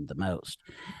worth in the most.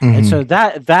 And so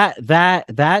that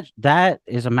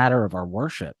is a matter of our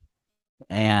worship.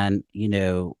 And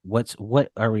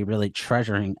what are we really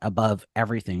treasuring above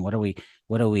everything? What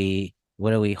are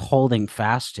we holding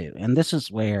fast to? And this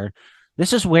is where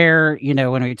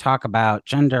when we talk about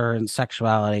gender and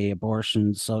sexuality,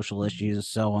 abortion, social issues,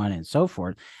 so on and so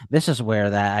forth, this is where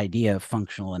that idea of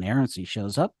functional inerrancy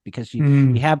shows up, because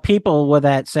you have people with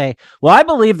that say, well, I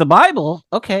believe the Bible.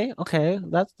 Okay,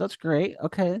 that's great.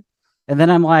 Okay. And then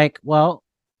I'm like, well,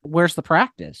 where's the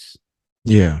practice?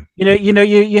 Yeah.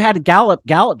 You had Gallup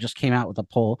just came out with a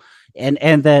poll, and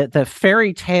the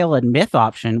fairy tale and myth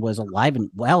option was alive and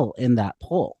well in that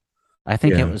poll. I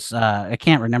think it was, I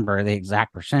can't remember the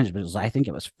exact percentage, but I think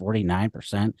it was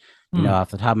 49%, off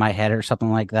the top of my head or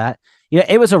something like that.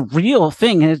 It was a real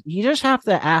thing. And you just have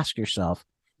to ask yourself,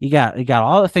 you got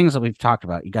all the things that we've talked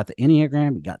about. You got the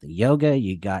Enneagram, you got the yoga,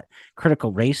 you got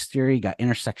critical race theory, you got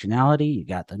intersectionality, you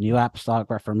got the New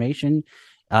Apostolic Reformation.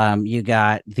 You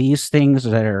got these things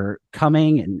that are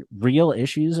coming and real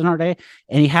issues in our day.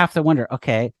 And you have to wonder,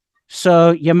 okay,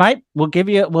 so we'll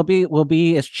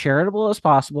be as charitable as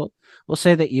possible. We'll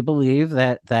say that you believe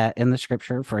that in the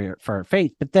Scripture for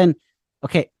faith, but then,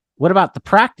 okay, what about the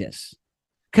practice?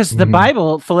 because the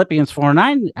Bible, Philippians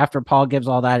 4:9, after Paul gives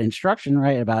all that instruction,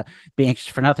 right, about being anxious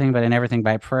for nothing, but in everything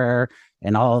by prayer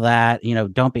and all of that,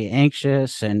 don't be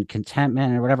anxious and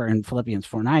contentment or whatever. In Philippians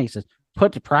 4:9, he says,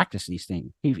 put to practice these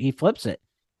things. He flips it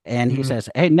and he says,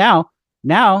 hey, now,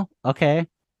 okay,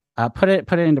 put it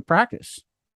into practice.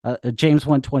 James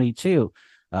 1:22.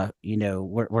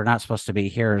 We're not supposed to be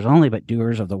hearers only, but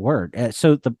doers of the word.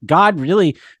 So God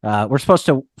really, we're supposed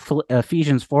to,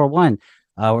 Ephesians 4:1,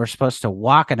 we're supposed to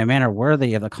walk in a manner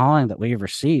worthy of the calling that we've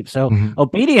received. So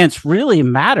obedience really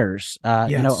matters,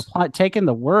 taking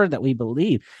the word that we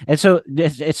believe. And so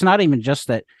it's not even just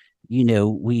that,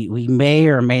 we may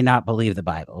or may not believe the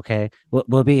Bible. Okay.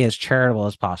 We'll be as charitable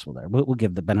as possible there. We'll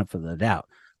give the benefit of the doubt.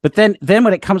 But then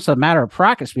when it comes to the matter of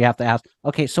practice, we have to ask,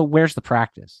 okay, so where's the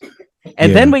practice?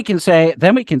 And then we can say,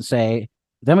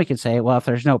 well, if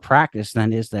there's no practice,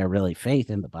 then is there really faith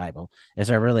in the Bible? Is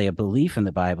there really a belief in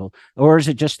the Bible? Or is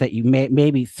it just that you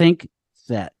maybe think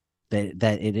that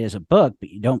it is a book,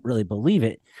 but you don't really believe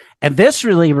it? And this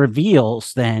really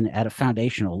reveals then at a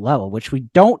foundational level, which we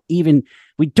don't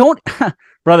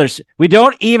brothers, we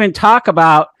don't even talk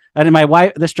about. And my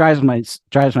wife, this drives my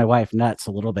wife nuts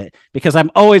a little bit, because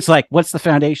I'm always like, what's the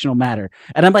foundational matter?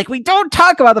 And I'm like, we don't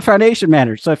talk about the foundation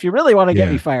matter. So if you really want to get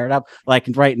me fired up, like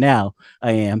right now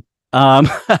I am,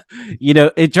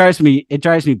 it drives me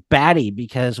batty,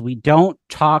 because we don't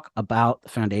talk about the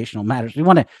foundational matters. We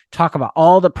want to talk about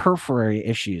all the periphery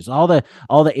issues, all the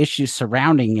issues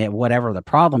surrounding it, whatever the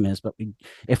problem is. But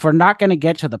if we're not going to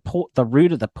get to the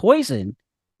root of the poison,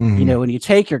 when you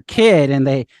take your kid and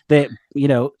they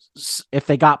if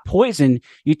they got poison,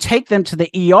 you take them to the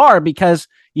ER because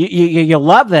you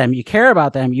love them, you care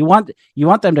about them, you want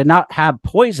them to not have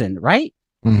poison, right?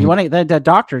 You want the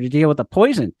doctor to deal with the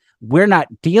poison. We're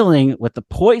not dealing with the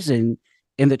poison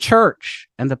in the church,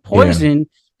 and the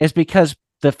poison is because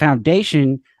the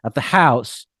foundation of the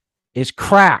house is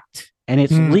cracked and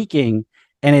it's leaking,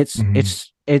 and it's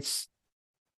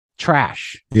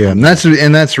trash. And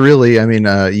that's really,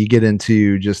 you get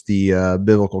into just the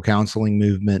biblical counseling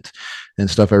movement and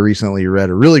stuff. I recently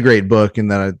read a really great book, and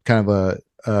that I kind of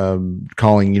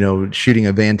calling, shooting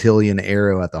a Van Tillian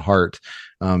arrow at the heart,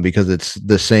 because it's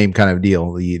the same kind of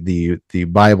deal. The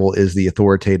Bible is the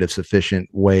authoritative, sufficient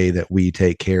way that we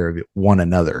take care of one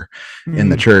another in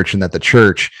the church, and that the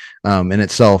church in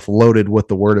itself, loaded with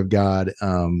the word of God,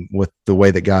 with the way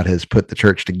that God has put the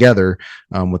church together,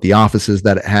 with the offices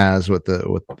that it has, with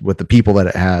the people that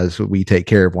it has, we take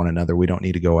care of one another. We don't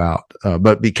need to go out.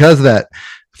 But because that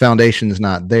foundation is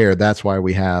not there, that's why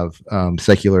we have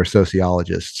secular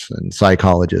sociologists and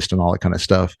psychologists and all that kind of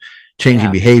stuff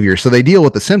changing behavior. So they deal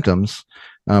with the symptoms,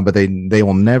 but they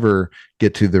will never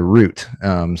get to the root.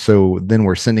 So then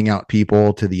we're sending out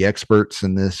people to the experts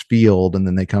in this field, and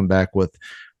then they come back with,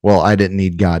 well, I didn't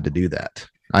need God to do that.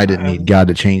 I didn't need God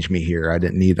to change me here. I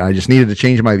just needed to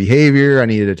change my behavior. I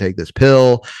needed to take this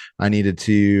pill. I needed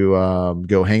to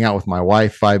go hang out with my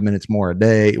wife 5 minutes more a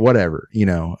day, whatever,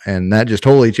 and that just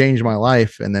totally changed my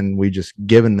life. And then we just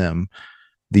given them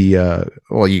the,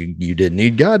 well, you didn't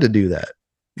need God to do that.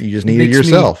 You just needed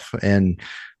yourself. And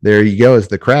there you go, is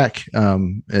the crack.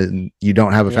 And you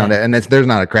don't have a foundation, and there's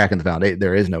not a crack in the foundation.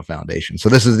 There is no foundation. So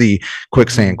this is the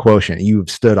quicksand quotient. You've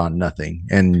stood on nothing,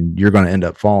 and you're going to end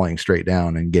up falling straight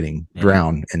down and getting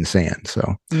drowned in sand.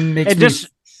 So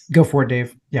go for it,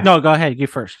 Dave. Yeah. No, go ahead. You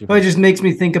first. Well, it just makes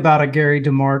me think about a Gary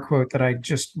DeMar quote that I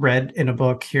just read in a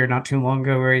book here not too long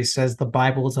ago, where he says the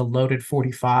Bible is a loaded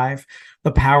 45.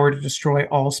 The power to destroy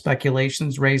all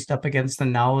speculations raised up against the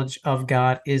knowledge of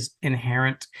God is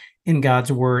inherent in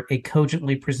God's word. A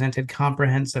cogently presented,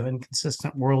 comprehensive, and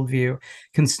consistent worldview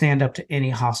can stand up to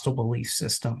any hostile belief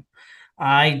system.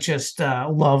 I just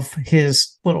love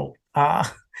his little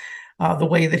the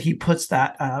way that he puts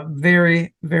that.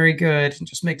 Very, very good. It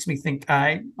just makes me think.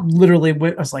 I literally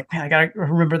was like, man, I gotta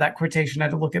remember that quotation. I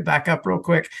had to look it back up real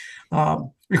quick. Of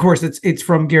course, it's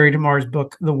from Gary DeMar's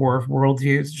book, The War of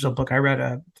Worldviews. It's a book I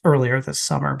read earlier this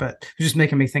summer, but it's just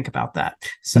making me think about that.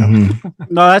 So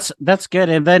no, that's good.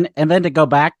 And then to go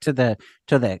back to the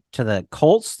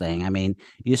Colts thing. I mean,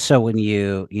 and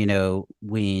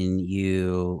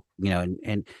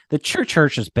the true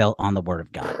church is built on the word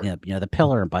of God, the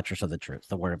pillar and buttress of the truth,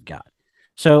 the word of God.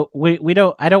 So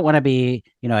I don't want to be,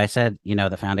 I said,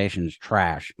 the foundation is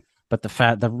trash, but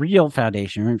the real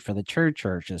foundation for the true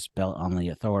church is built on the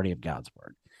authority of God's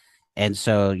word. And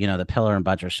so, the pillar and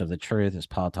buttress of the truth, as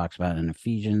Paul talks about in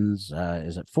Ephesians,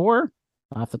 is it 4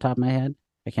 off the top of my head?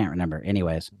 I can't remember.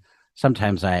 Anyways,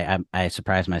 sometimes I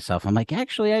surprise myself. I'm like,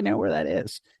 actually, I know where that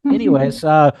is. Anyways,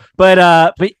 but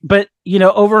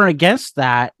over and against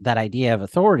that idea of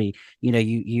authority,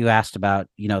 you asked about,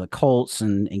 the cults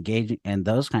and engaging and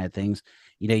those kind of things.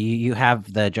 You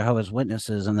have the Jehovah's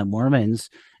Witnesses and the Mormons.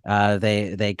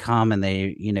 They come and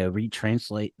they,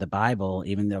 retranslate the Bible,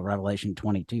 even though Revelation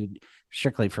 22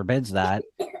 strictly forbids that,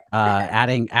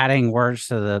 adding words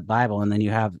to the Bible. And then you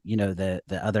have,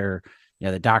 the other,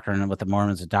 the doctrine with the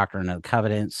Mormons, the doctrine of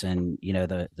covenants, and,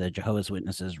 the Jehovah's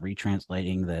Witnesses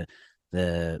retranslating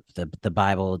the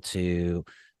Bible to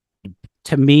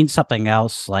mean something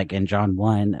else, like in John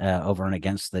 1, over and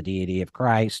against the deity of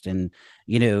Christ. And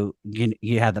you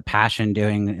have the Passion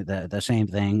doing the same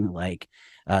thing, like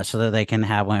so that they can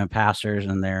have women pastors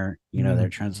in their their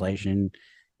translation.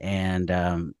 And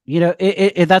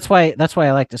that's why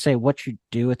I like to say, what you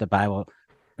do with the Bible,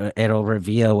 it'll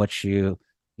reveal what you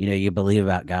believe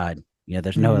about God.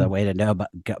 There's no other way to know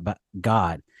but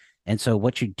God. And so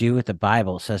what you do with the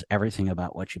Bible says everything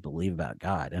about what you believe about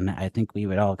God. And I think we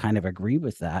would all kind of agree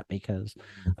with that because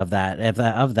of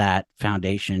that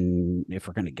foundation, if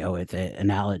we're going to go with it,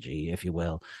 analogy, if you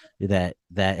will, that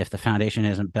if the foundation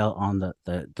isn't built on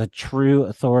the true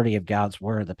authority of God's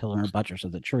word, the pillar and buttress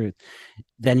of the truth,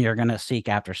 then you're going to seek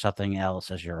after something else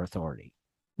as your authority.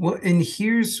 Well, and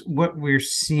here's what we're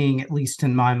seeing, at least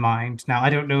in my mind. Now, I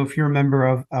don't know if you're a member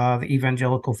of the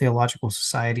Evangelical Theological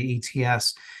Society,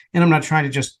 ETS, and I'm not trying to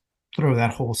just throw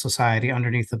that whole society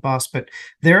underneath the bus, but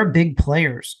there are big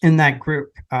players in that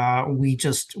group. We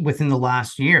just, within the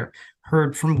last year,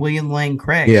 heard from William Lane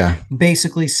Craig,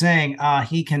 basically saying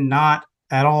he cannot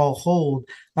at all hold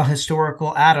a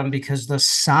historical Adam because the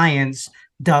science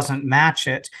doesn't match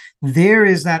it. There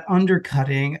is that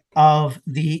undercutting of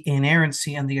the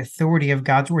inerrancy and the authority of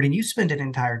God's word. And you spend an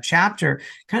entire chapter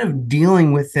kind of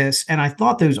dealing with this. And I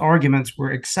thought those arguments were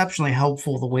exceptionally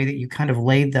helpful, the way that you kind of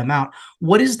laid them out.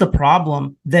 What is the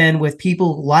problem then with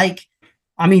people like,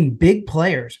 big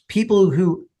players, people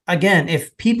who, again,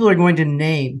 if people are going to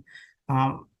name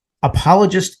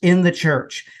apologists in the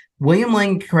church, William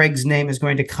Lane Craig's name is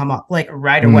going to come up like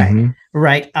right away,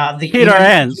 right? Peter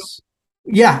Enns.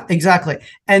 Yeah, exactly.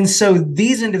 And so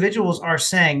these individuals are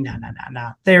saying,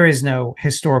 no, there is no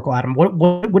historical Adam.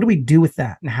 What do we do with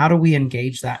that? And how do we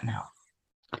engage that now?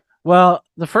 Well,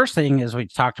 the first thing is, we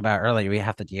talked about earlier, we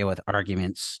have to deal with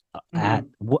arguments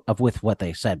with what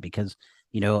they said, because,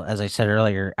 as I said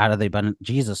earlier,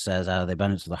 Jesus says, out of the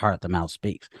abundance of the heart, the mouth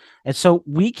speaks. And so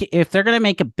if they're going to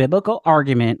make a biblical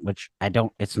argument, which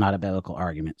it's not a biblical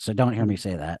argument, so don't hear me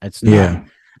say that. It's not. Yeah.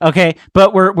 Okay,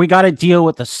 but we got to deal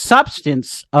with the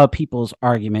substance of people's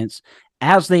arguments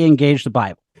as they engage the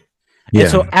Bible. Yeah.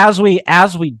 And so as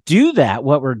we do that,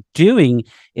 what we're doing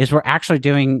is we're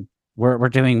doing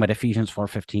what Ephesians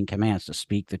 4:15 commands, to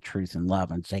speak the truth in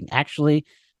love, and saying, actually,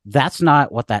 that's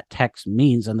not what that text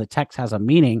means, and the text has a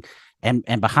meaning, and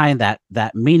behind that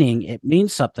meaning, it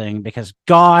means something because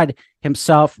God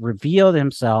himself revealed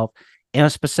himself in a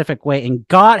specific way, and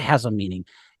God has a meaning.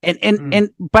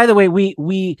 And by the way,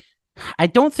 I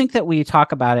don't think that we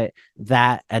talk about it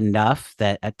that enough,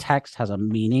 that a text has a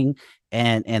meaning,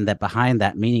 and that behind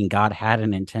that meaning, God had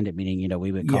an intended meaning.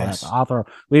 We would call that the author.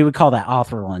 We would call that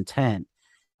authorial intent.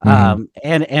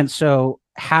 And so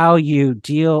how you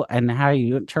deal and how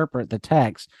you interpret the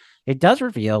text, it does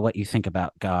reveal what you think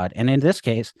about God. And in this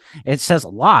case, it says a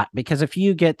lot, because if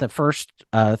you get the first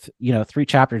 3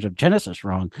 chapters of Genesis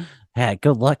wrong,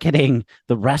 good luck getting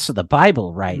the rest of the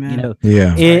Bible right. Man.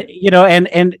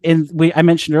 I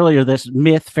mentioned earlier, this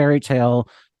myth fairy tale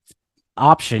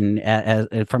option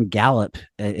from Gallup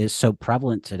is so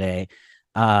prevalent today.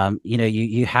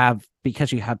 You have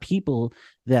people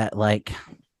that like.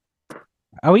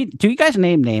 Do you guys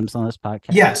name names on this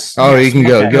podcast? Yes. Oh, yes. You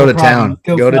can go to town.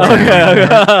 Go to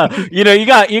town.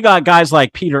 Okay. You got guys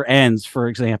like Peter Enns, for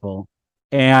example,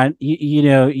 and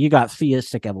you got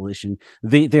theistic evolution.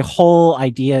 The whole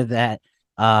idea that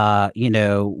the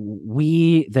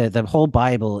whole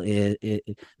Bible is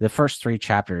the first 3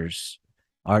 chapters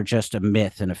are just a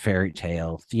myth and a fairy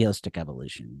tale, theistic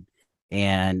evolution.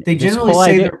 And they generally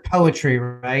say they're poetry,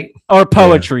 right? Or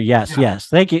poetry, yes.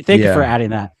 Thank you for adding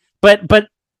that. But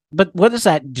what does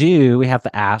that do? We have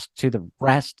to ask to the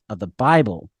rest of the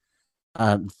Bible.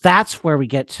 That's where we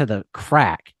get to the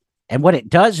crack. And what it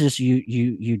does is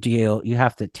you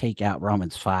have to take out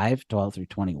Romans 5:12 through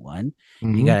 21.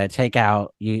 You got to take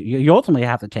out, you ultimately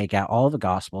have to take out all the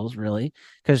Gospels, really,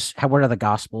 because where do the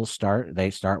Gospels start?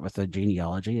 They start with the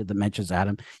genealogy that mentions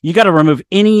Adam. You got to remove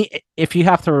if you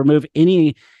have to remove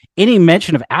any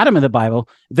mention of Adam in the Bible,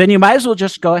 then you might as well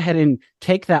just go ahead and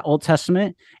take that Old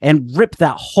Testament and rip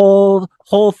that all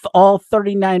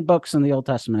 39 books in the Old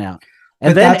Testament out.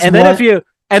 And then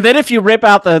And then if you rip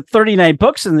out the 39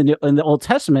 books in the Old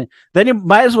Testament, then you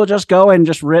might as well just go and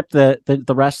just rip the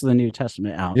rest of the New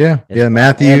Testament out. Yeah. Well.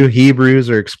 Matthew, Hebrews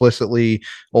are explicitly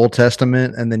Old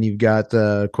Testament, and then you've got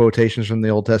quotations from the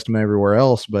Old Testament everywhere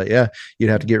else. But yeah, you'd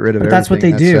have to get rid of everything. That's what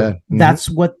they do. Mm-hmm. That's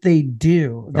what they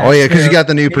do. That's because you got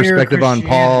the new perspective on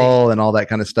Paul and all that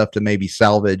kind of stuff to maybe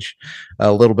salvage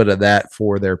a little bit of that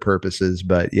for their purposes.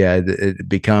 But yeah, it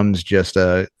becomes just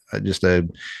a.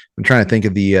 I'm trying to think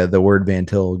of the word Van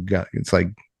Til. It's like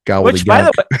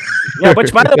gobbledygook.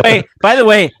 Which by the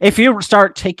way, if you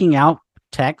start taking out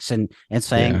texts and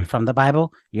saying from the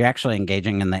Bible, you're actually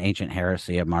engaging in the ancient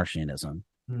heresy of Marcionism.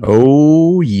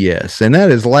 Oh yes, and that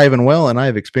is live and well, and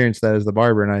I've experienced that as the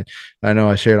barber, and I know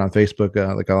I shared on Facebook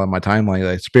like on my timeline.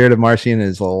 The spirit of Marcion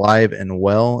is alive and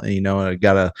well, and I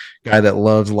got a guy that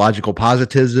loves logical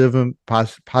positivism. I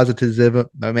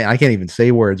mean, I can't even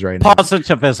say words right now.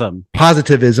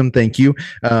 Positivism. Thank you.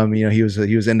 He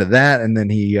was into that, and then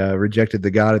he rejected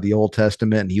the God of the Old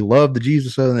Testament, and he loved the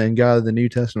Jesus and God of the New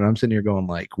Testament. I'm sitting here going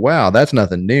like, wow, that's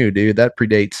nothing new, dude. That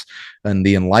predates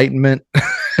the Enlightenment.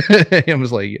 I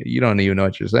was like, you don't even know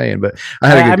what you're saying, but I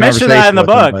had a good mentioned that in the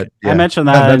book. I mentioned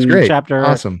that that's great. Chapter.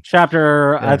 Awesome.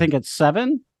 Chapter. I think it's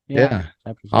 7. Yeah.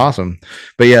 Awesome.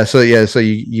 But so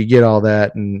you get all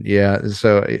that, and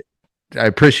so I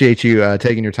appreciate you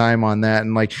taking your time on that.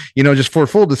 And just for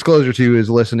full disclosure to who is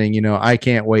listening, I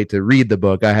can't wait to read the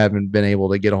book. I haven't been able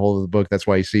to get a hold of the book. That's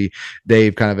why you see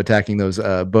Dave kind of attacking those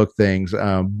book things.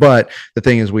 But the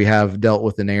thing is, we have dealt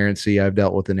with inerrancy. I've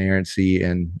dealt with inerrancy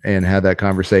and had that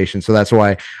conversation. So that's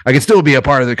why I can still be a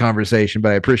part of the conversation,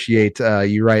 but I appreciate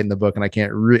you writing the book, and I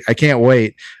can't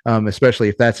wait. Especially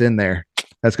if that's in there.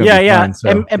 That's going to be fun.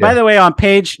 So, and by the way,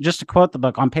 just to quote the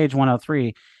book, on page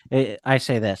 103, I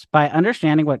say this: by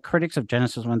understanding what critics of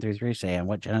Genesis 1-3 say and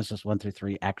what Genesis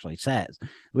 1-3 actually says,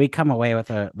 we can come away with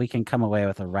a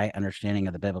right understanding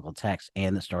of the biblical text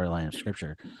and the storyline of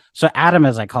Scripture. So Adam,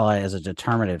 as I call it, is a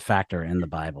determinative factor in the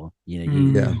Bible.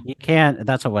 You can't.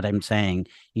 That's what I'm saying.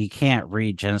 You can't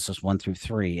read Genesis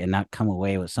 1-3 and not come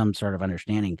away with some sort of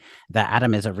understanding that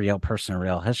Adam is a real person, a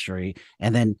real history,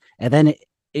 and then.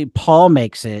 Paul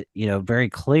makes it, very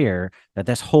clear that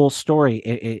this whole story,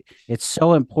 it's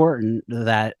so important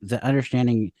that the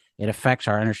understanding, it affects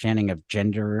our understanding of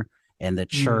gender and the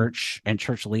church and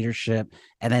church leadership,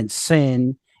 and then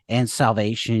sin and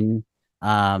salvation,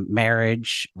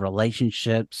 marriage,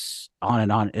 relationships, on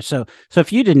and on. So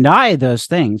if you deny those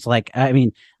things,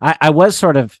 I was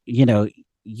sort of,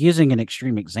 using an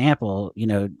extreme example,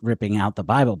 ripping out the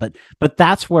Bible, but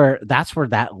that's where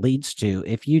that leads to.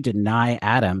 If you deny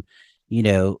Adam,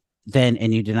 then,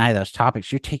 and you deny those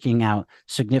topics, you're taking out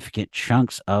significant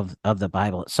chunks of the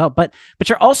Bible itself. But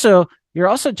you're also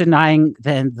denying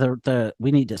then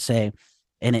we need to say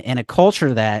in a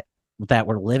culture that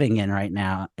we're living in right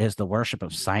now is the worship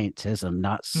of scientism,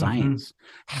 not science.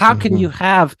 How can you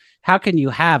have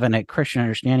in a Christian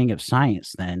understanding of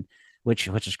science then, which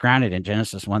is grounded in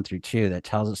Genesis 1-2 that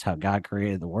tells us how God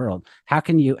created the world? How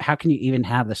can you even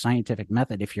have the scientific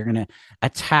method if you're going to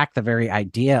attack the very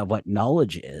idea of what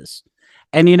knowledge is?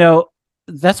 And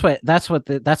that's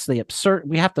the absurd.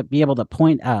 We have to be able to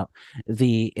point out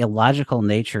the illogical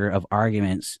nature of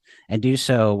arguments and do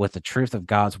so with the truth of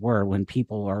God's word. When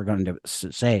people are going to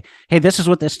say, hey, this is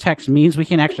what this text means, we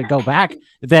can actually go back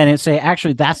then and say,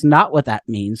 actually, that's not what that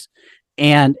means.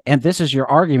 And this is your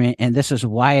argument, and this is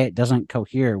why it doesn't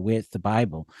cohere with the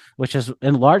Bible, which is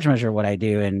in large measure what I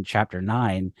do in chapter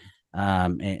 9,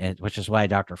 which is why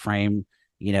Dr. Frame,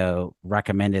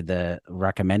 recommended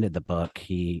the book.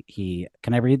 He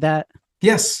can I read that?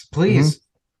 Yes, please.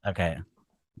 Okay.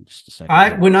 Just a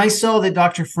second. When I saw that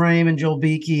Dr. Frame and Joel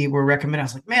Beakey were recommended, I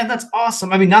was like, man, that's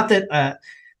awesome. I mean, not that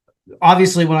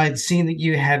obviously when I'd seen that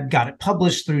you had got it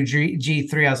published through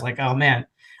G3, I was like, oh man.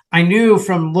 I knew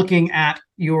from looking at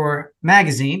your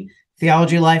magazine,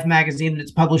 Theology Life magazine, that it's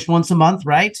published once a month,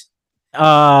 right?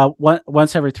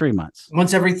 Once every 3 months.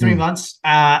 Once every 3 months.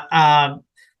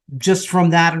 Just from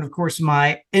that, and of course,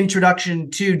 my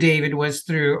introduction to David was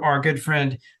through our good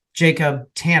friend Jacob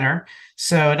Tanner.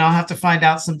 So, and I'll have to find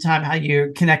out sometime how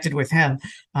you connected with him.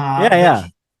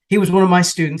 He was one of my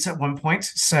students at one point,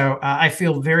 so I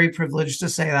feel very privileged to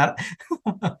say that.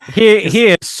 He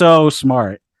is so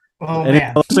smart. Oh,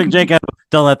 man. Jacob,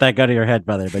 don't let that go to your head,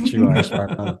 brother, but you are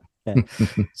smart. Okay.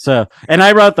 So, and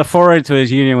I wrote the foreword to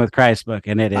his Union with Christ book,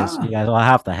 and it is, you guys will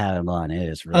have to have him on. It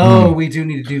is really we do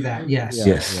need to do that. Yes.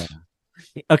 Yes.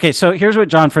 Yeah. Okay, so here's what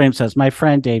John Frame says. My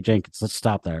friend Dave Jenkins, let's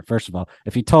stop there. First of all,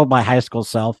 if you told my high school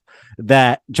self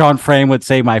that John Frame would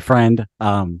say my friend,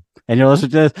 And you'll listen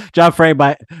to this. John Frame,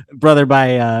 my brother,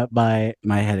 my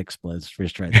head explodes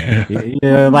just right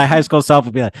there. My high school self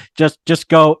would be like, just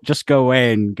go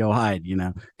away and go hide,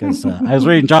 because I was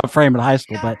reading John Frame in high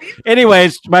school. But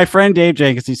anyways, my friend Dave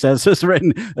Jenkins, he says, has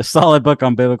written a solid book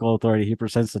on biblical authority. He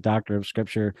presents the doctrine of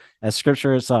Scripture as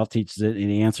Scripture itself teaches it, and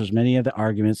he answers many of the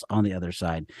arguments on the other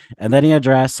side. And then he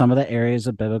addressed some of the areas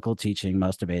of biblical teaching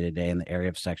most debated today in the area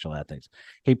of sexual ethics.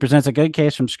 He presents a good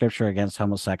case from Scripture against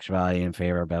homosexuality in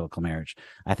favor of biblical marriage.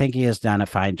 I think he has done a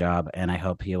fine job, and I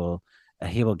hope he will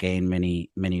gain many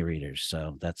readers.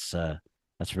 So that's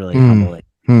really humbling.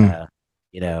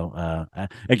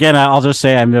 Again, I'll just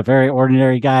say I'm a very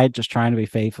ordinary guy, just trying to be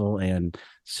faithful. And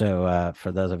so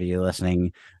for those of you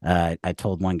listening, I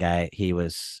told one guy he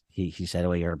said,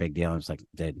 "Oh, you're a big deal." I was like,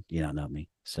 "Dude, you don't know me."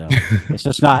 So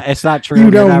it's not true.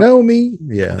 You don't know me.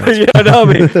 Yeah. You don't know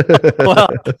me. Well,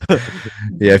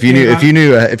 yeah.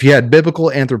 If you had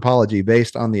biblical anthropology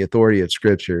based on the authority of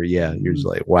Scripture, yeah, you're just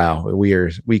like, wow,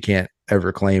 we can't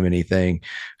ever claim anything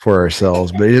for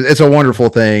ourselves, but it's a wonderful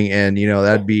thing. And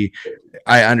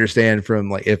I understand from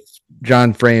like, if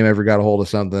John Frame ever got a hold of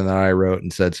something that I wrote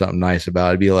and said something nice about,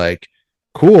 it'd be like,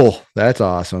 cool, that's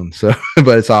awesome. So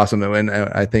but it's awesome, and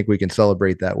I think we can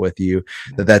celebrate that with you.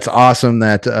 That's awesome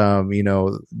that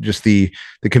just the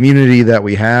community that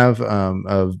we have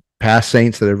of past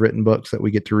saints that have written books that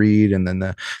we get to read, and then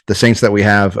the saints that we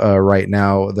have right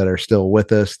now that are still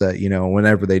with us, that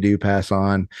whenever they do pass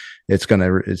on, it's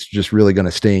just really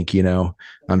gonna stink.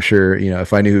 I'm sure,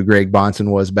 if I knew who Greg Bonson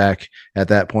was back at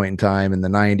that point in time in the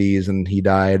 90s and he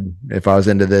died, if I was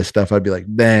into this stuff, I'd be like,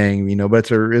 dang, but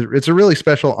it's a really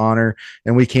special honor,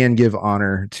 and we can give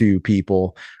honor to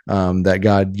people that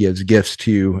God gives gifts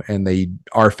to, and they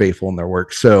are faithful in their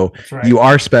work. So right. You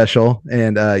are special,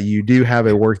 and you do have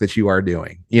a work that you are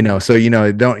doing, so, you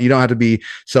don't have to be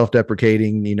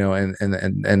self-deprecating, and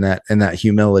that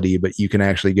humility, but you can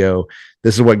actually go,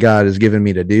 this is what God has given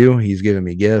me to do. He's given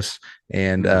me gifts,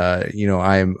 and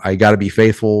I got to be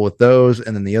faithful with those.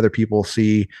 And then the other people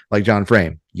see, like John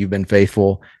Frame, you've been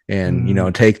faithful,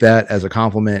 and take that as a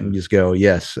compliment and just go,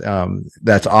 yes,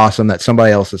 that's awesome that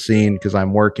somebody else has seen, because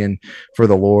I'm working for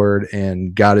the Lord,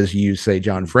 and God has used, say,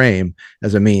 John Frame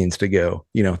as a means to go,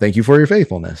 thank you for your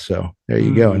faithfulness. So there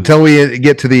you go. Until we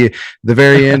get to the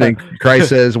very end and Christ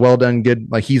says, well done, good.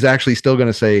 Like, he's actually still going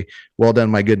to say, well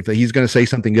done, my good. He's going to say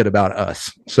something good about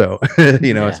us. So,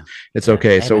 it's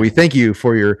okay. Amen. So we thank you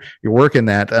for your work in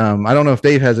that. I don't know if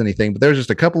Dave has anything, but there's just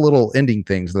a couple little ending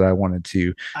things that I wanted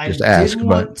to ask. I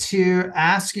want to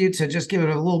ask you to just give it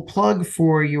a little plug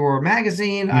for your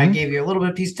magazine. I gave you a little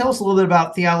bit of piece. Tell us a little bit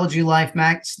about Theology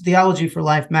for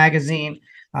Life magazine,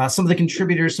 some of the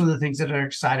contributors, some of the things that are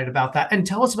excited about that, and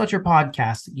tell us about your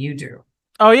podcast that you do.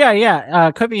 Oh yeah.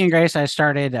 Equip Me in Grace. I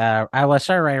started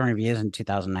writing reviews in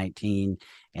 2019,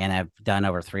 and I've done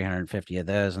over 350 of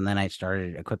those. And then I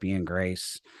started Equip Me in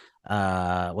Grace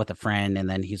with a friend, and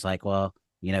then he's like, well,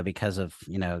 because of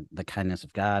the kindness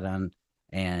of God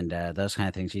and those kind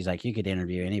of things, he's like, you could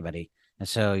interview anybody. And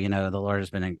so, the Lord has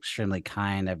been extremely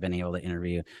kind. I've been able to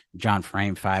interview John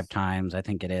Frame 5 times, I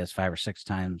think it is 5 or 6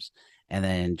 times, and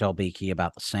then Joel Beakey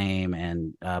about the same,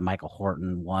 and Michael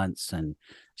Horton once, and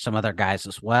some other guys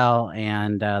as well.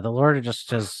 And the Lord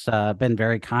just has been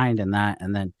very kind in that.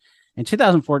 And then in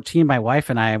 2014, my wife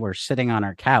and I were sitting on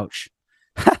our couch,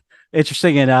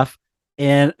 interesting enough,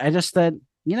 and I just said,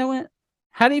 you know what?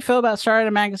 How do you feel about starting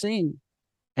a magazine?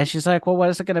 And she's like, well, what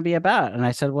is it going to be about? And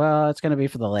I said, well, it's going to be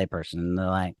for the layperson.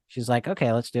 And she's like,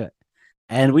 okay, let's do it.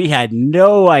 And we had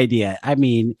no idea. I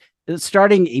mean,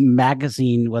 starting a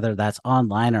magazine, whether that's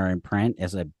online or in print,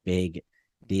 is a big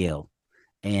deal.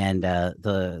 And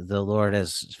the Lord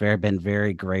has been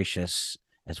very gracious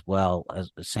as well,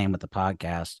 as same with the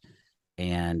podcast,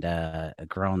 and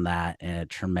grown that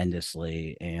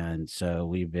tremendously. And so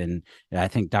we've been, I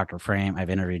think Dr. Frame, I've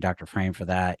interviewed Dr. Frame for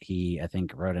that. He, I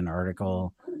think, wrote an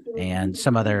article, and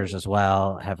some others as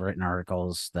well have written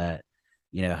articles that,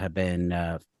 have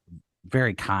been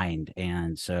very kind.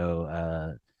 And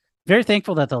so very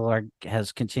thankful that the Lord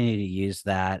has continued to use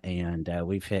that. And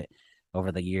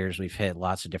over the years, we've hit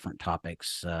lots of different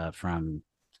topics from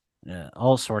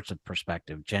all sorts of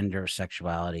perspective, gender,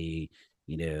 sexuality.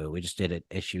 We just did an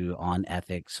issue on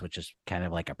ethics, which is kind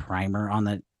of like a primer on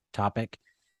the topic,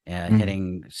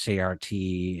 hitting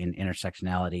CRT and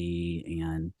intersectionality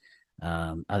and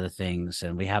other things.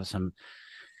 And we have some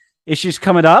issues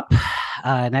coming up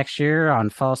next year on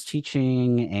false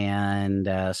teaching and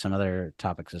some other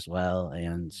topics as well.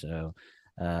 And so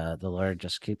the Lord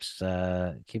just keeps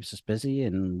us busy,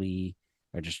 and we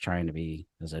are just trying to be,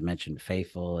 as I mentioned,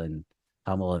 faithful and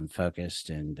humble and focused,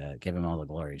 and give Him all the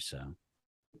glory. So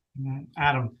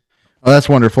Adam. Oh, that's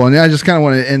wonderful. And I just kind of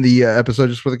want to end the episode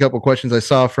just with a couple of questions I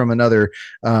saw from another,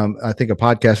 I think a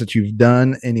podcast that you've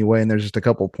done anyway. And there's just a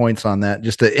couple of points on that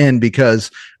just to end because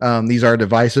these are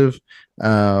divisive.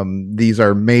 These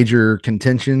are major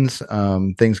contentions.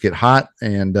 Things get hot,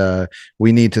 and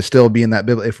we need to still be in that.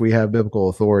 If we have biblical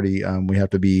authority, we have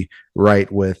to be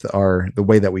right with the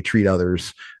way that we treat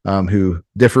others who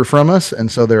differ from us.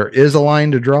 And so there is a line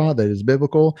to draw that is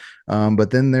biblical, but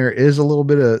then there is a little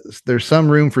bit of there's some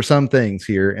room for some things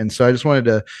here. And so I just wanted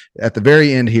to, at the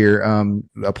very end here,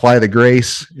 apply the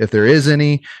grace if there is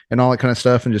any, and all that kind of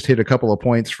stuff, and just hit a couple of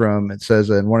points from. It says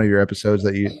in one of your episodes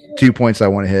that 2 points I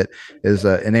want to hit is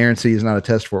inerrancy is not a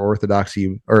test for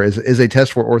orthodoxy, or is a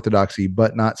test for orthodoxy,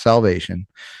 but not salvation.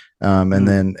 And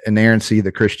then inerrancy,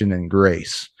 the Christian, and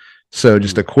grace. So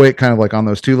just a quick kind of like on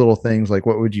those two little things, like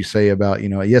what would you say about,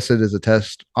 yes, it is a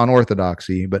test on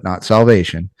orthodoxy, but not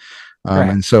salvation.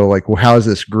 And so like, well, how does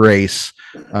this grace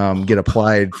get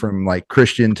applied from like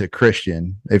Christian to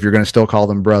Christian? If you're going to still call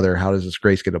them brother, how does this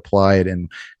grace get applied, and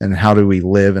how do we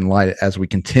live in light as we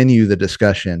continue the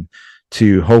discussion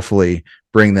to hopefully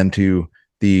bring them to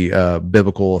the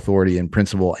biblical authority and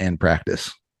principle and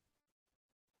practice?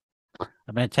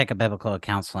 I'm going to take a biblical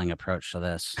counseling approach to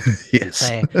this. Yes.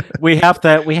 Say, we have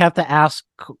to ask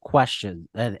questions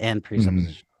and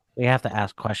presuppositions. We have to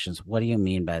ask questions. What do you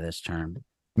mean by this term?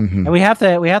 And we have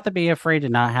to be afraid to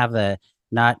not have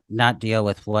not deal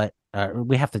with what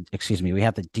we have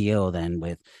to deal then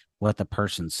with what the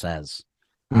person says.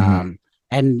 And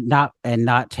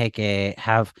not take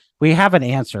we have an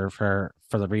answer for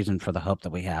the reason for the hope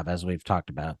that we have, as we've talked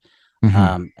about.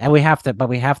 And we have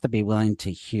to be willing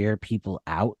to hear people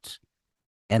out.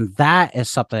 And that is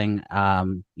something,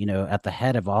 at the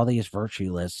head of all these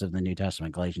virtue lists of the New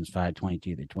Testament, Galatians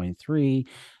 5:22-23.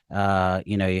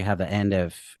 You have the end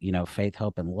of, faith,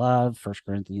 hope, and love, 1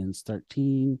 Corinthians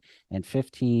 13 and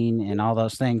 15, and all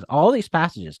those things, all these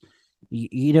passages.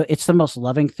 It's the most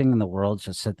loving thing in the world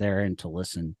to sit there and to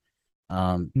listen.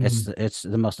 It's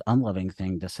the most unloving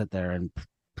thing to sit there and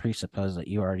presuppose that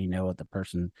you already know what the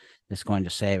person is going to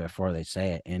say before they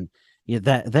say it. And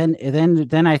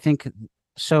then I think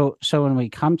so when we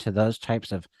come to those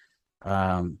types of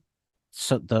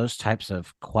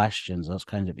questions, those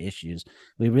kinds of issues,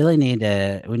 we really need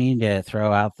to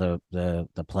throw out the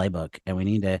playbook, and we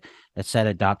need to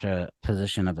adopt a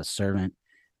position of a servant,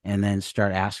 and then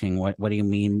start asking what do you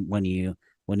mean when you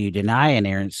deny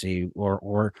inerrancy,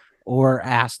 or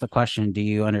ask the question, do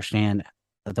you understand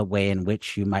the way in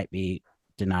which you might be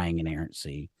denying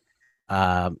inerrancy,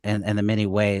 and the many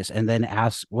ways, and then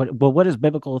ask what is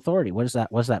biblical authority? What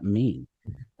does that mean?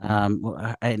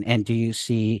 And do you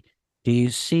see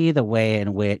the way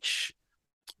in which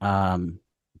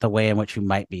you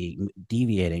might be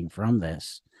deviating from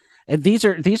this? And these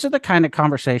are the kind of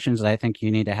conversations that I think you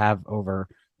need to have over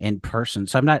in person.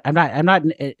 So I'm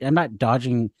not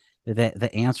dodging the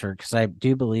answer, because I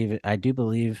do believe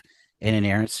in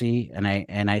inerrancy, and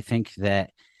I think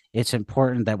that it's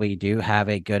important that we do have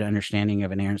a good understanding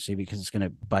of inerrancy, because it's going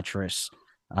to buttress,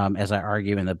 as I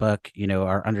argue in the book,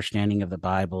 our understanding of the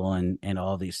Bible and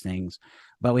all these things.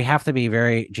 But we have to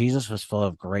be Jesus was full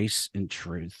of grace and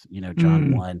truth,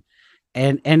 John 1.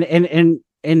 And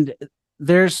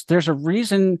there's a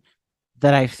reason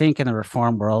that I think in the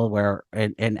Reformed world, where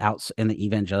and out in the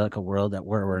evangelical world, that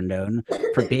where we're known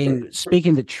for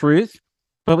speaking the truth.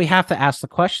 But we have to ask the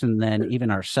question then,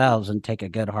 even ourselves, and take a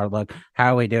good hard look.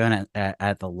 How are we doing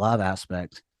at the love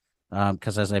aspect?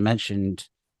 Because as I mentioned,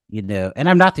 and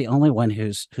I'm not the only one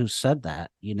who's said that,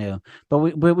 but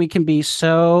we can be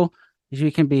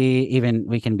we can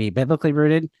be biblically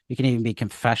rooted. We can even be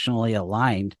confessionally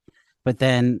aligned. But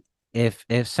then if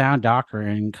sound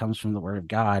doctrine comes from the Word of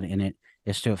God, and it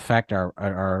is to affect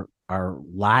our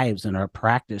lives and our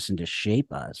practice and to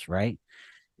shape us, right?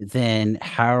 Then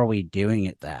how are we doing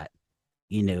it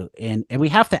and we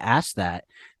have to ask that,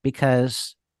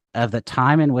 because of the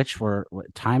time in which we're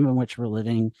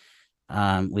living.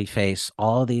 We face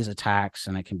all of these attacks,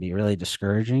 and it can be really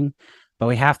discouraging, but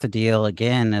we have to deal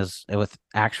again with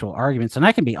actual arguments. And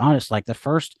I can be honest, like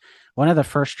one of the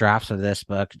first drafts of this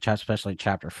book, especially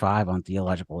chapter 5 on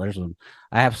theological literalism,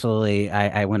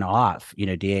 I went off.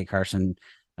 D.A. Carson,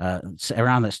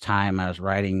 around this time I was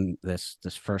writing this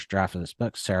first draft of this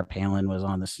book, Sarah Palin was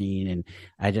on the scene, and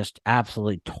I just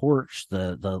absolutely torched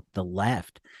the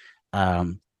left,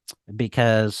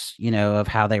 because of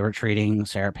how they were treating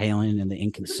Sarah Palin and the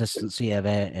inconsistency of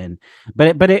it.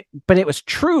 But it was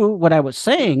true what I was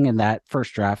saying in that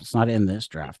first draft. It's not in this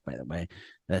draft, by the way.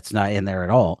 That's not in there at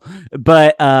all.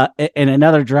 But in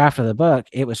another draft of the book,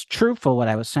 it was truthful what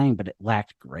I was saying, but it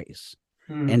lacked grace.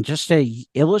 And just to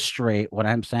illustrate what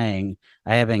I'm saying,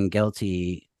 I have been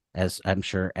guilty, as I'm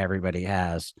sure everybody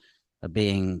has, of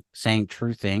saying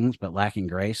true things but lacking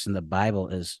grace. And the Bible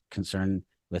is concerned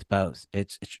with both.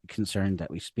 It's concerned that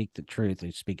we speak the truth,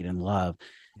 we speak it in love.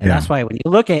 And that's why when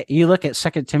you look at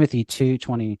 2 Timothy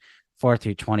 2:24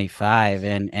 through 25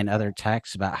 and other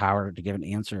texts about how to give an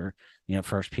answer,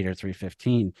 1 Peter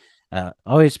 3:15,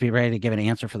 always be ready to give an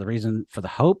answer for the reason, for the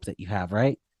hope that you have,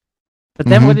 right? But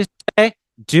then what does it say?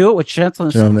 Do it with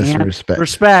gentleness and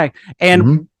respect.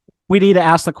 And we need to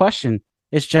ask the question,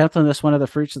 is gentleness one of the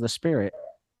fruits of the Spirit?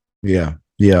 Yeah.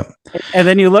 Yeah. And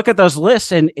then you look at those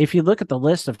lists, and if you look at the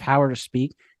list of power to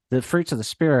speak, the fruits of the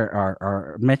Spirit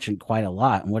are mentioned quite a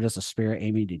lot. And what is the Spirit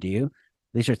aiming to do?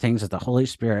 These are things that the Holy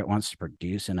Spirit wants to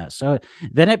produce in us. So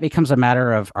then it becomes a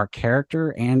matter of our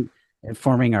character and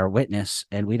informing our witness.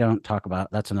 And we don't talk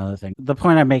about, that's another thing. The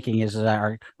point I'm making is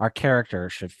that our character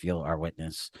should fuel our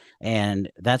witness.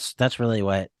 And that's really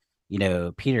what,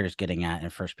 Peter is getting at in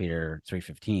 1 Peter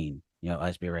 3:15.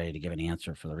 Always be ready to give an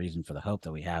answer for the reason for the hope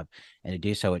that we have, and to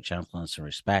do so with gentleness and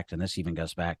respect. And this even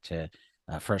goes back to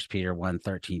 1 Peter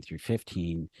 1:13 through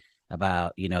 15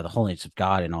 about, the holiness of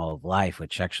God in all of life,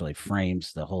 which actually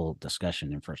frames the whole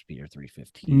discussion in 1 Peter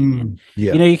 3:15. And,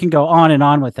 you can go on and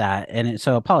on with that. And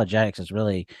so apologetics is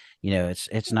really,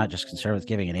 it's not just concerned with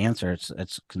giving an answer,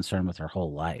 it's concerned with our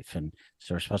whole life. And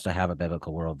so we're supposed to have a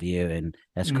biblical worldview. And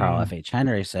as Carl F.H.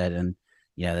 Henry said, and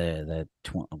the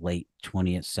late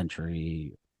 20th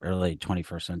century, early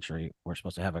 21st century, we're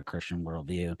supposed to have a Christian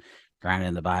worldview grounded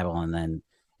in the Bible, and then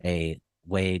a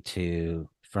way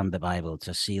from the Bible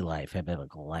to see life, a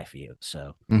biblical life view.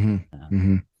 So,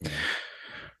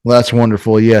 Well, that's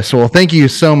wonderful. Yes. Well, thank you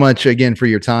so much again for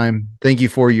your time. Thank you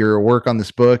for your work on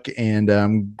this book. And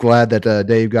I'm glad that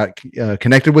Dave got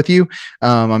connected with you.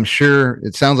 I'm sure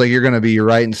it sounds like you're going to be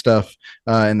writing stuff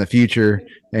in the future.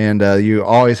 And you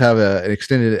always have an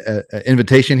extended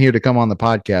invitation here to come on the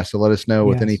podcast. So let us know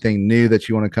with anything new that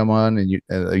you want to come on, and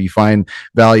you find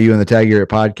value in the Tag Your It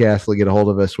podcast. Get a hold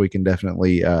of us. We can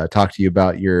definitely talk to you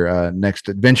about your next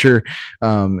adventure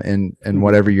and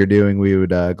whatever you're doing. We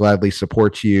would gladly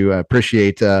support you. I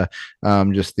appreciate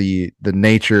just the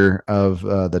nature of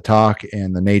the talk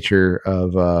and the nature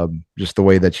of just the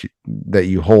way that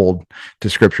you hold to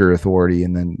Scripture authority,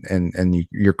 and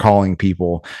you're calling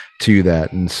people to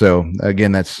that. And so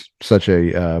again, that's such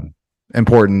a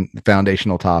important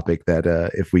foundational topic that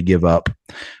if we give up,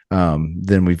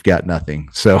 then we've got nothing.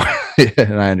 So,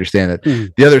 and I understand that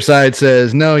the other side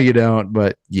says, no, you don't,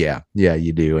 but yeah,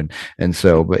 you do. And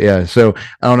so, but yeah, so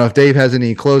I don't know if Dave has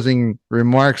any closing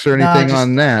remarks or anything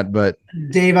on that, but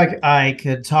Dave, I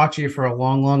could talk to you for a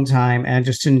long, long time and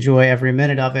just enjoy every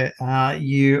minute of it.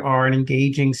 You are an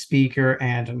engaging speaker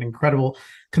and an incredible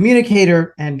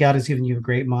communicator, and God has given you a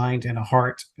great mind and a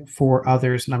heart for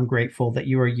others. And I'm grateful that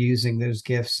you are using those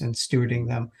gifts and stewarding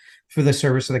them for the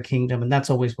service of the kingdom. And that's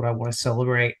always what I want to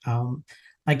celebrate.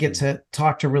 I get to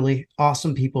talk to really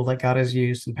awesome people that God has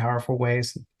used in powerful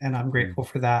ways, and I'm grateful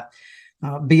for that.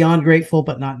 Beyond grateful,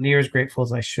 but not near as grateful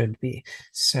as I should be.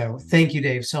 So thank you,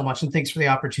 Dave, so much. And thanks for the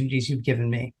opportunities you've given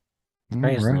me.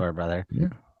 Praise the Lord, brother. Yeah.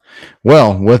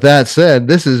 Well, with that said,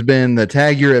 this has been the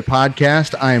Tag Your It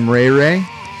podcast. I'm Ray.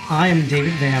 I am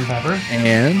David Van Bever.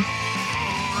 And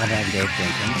I'm Dave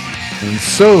Jenkins. And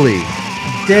Soli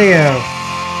Deo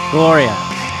Gloria.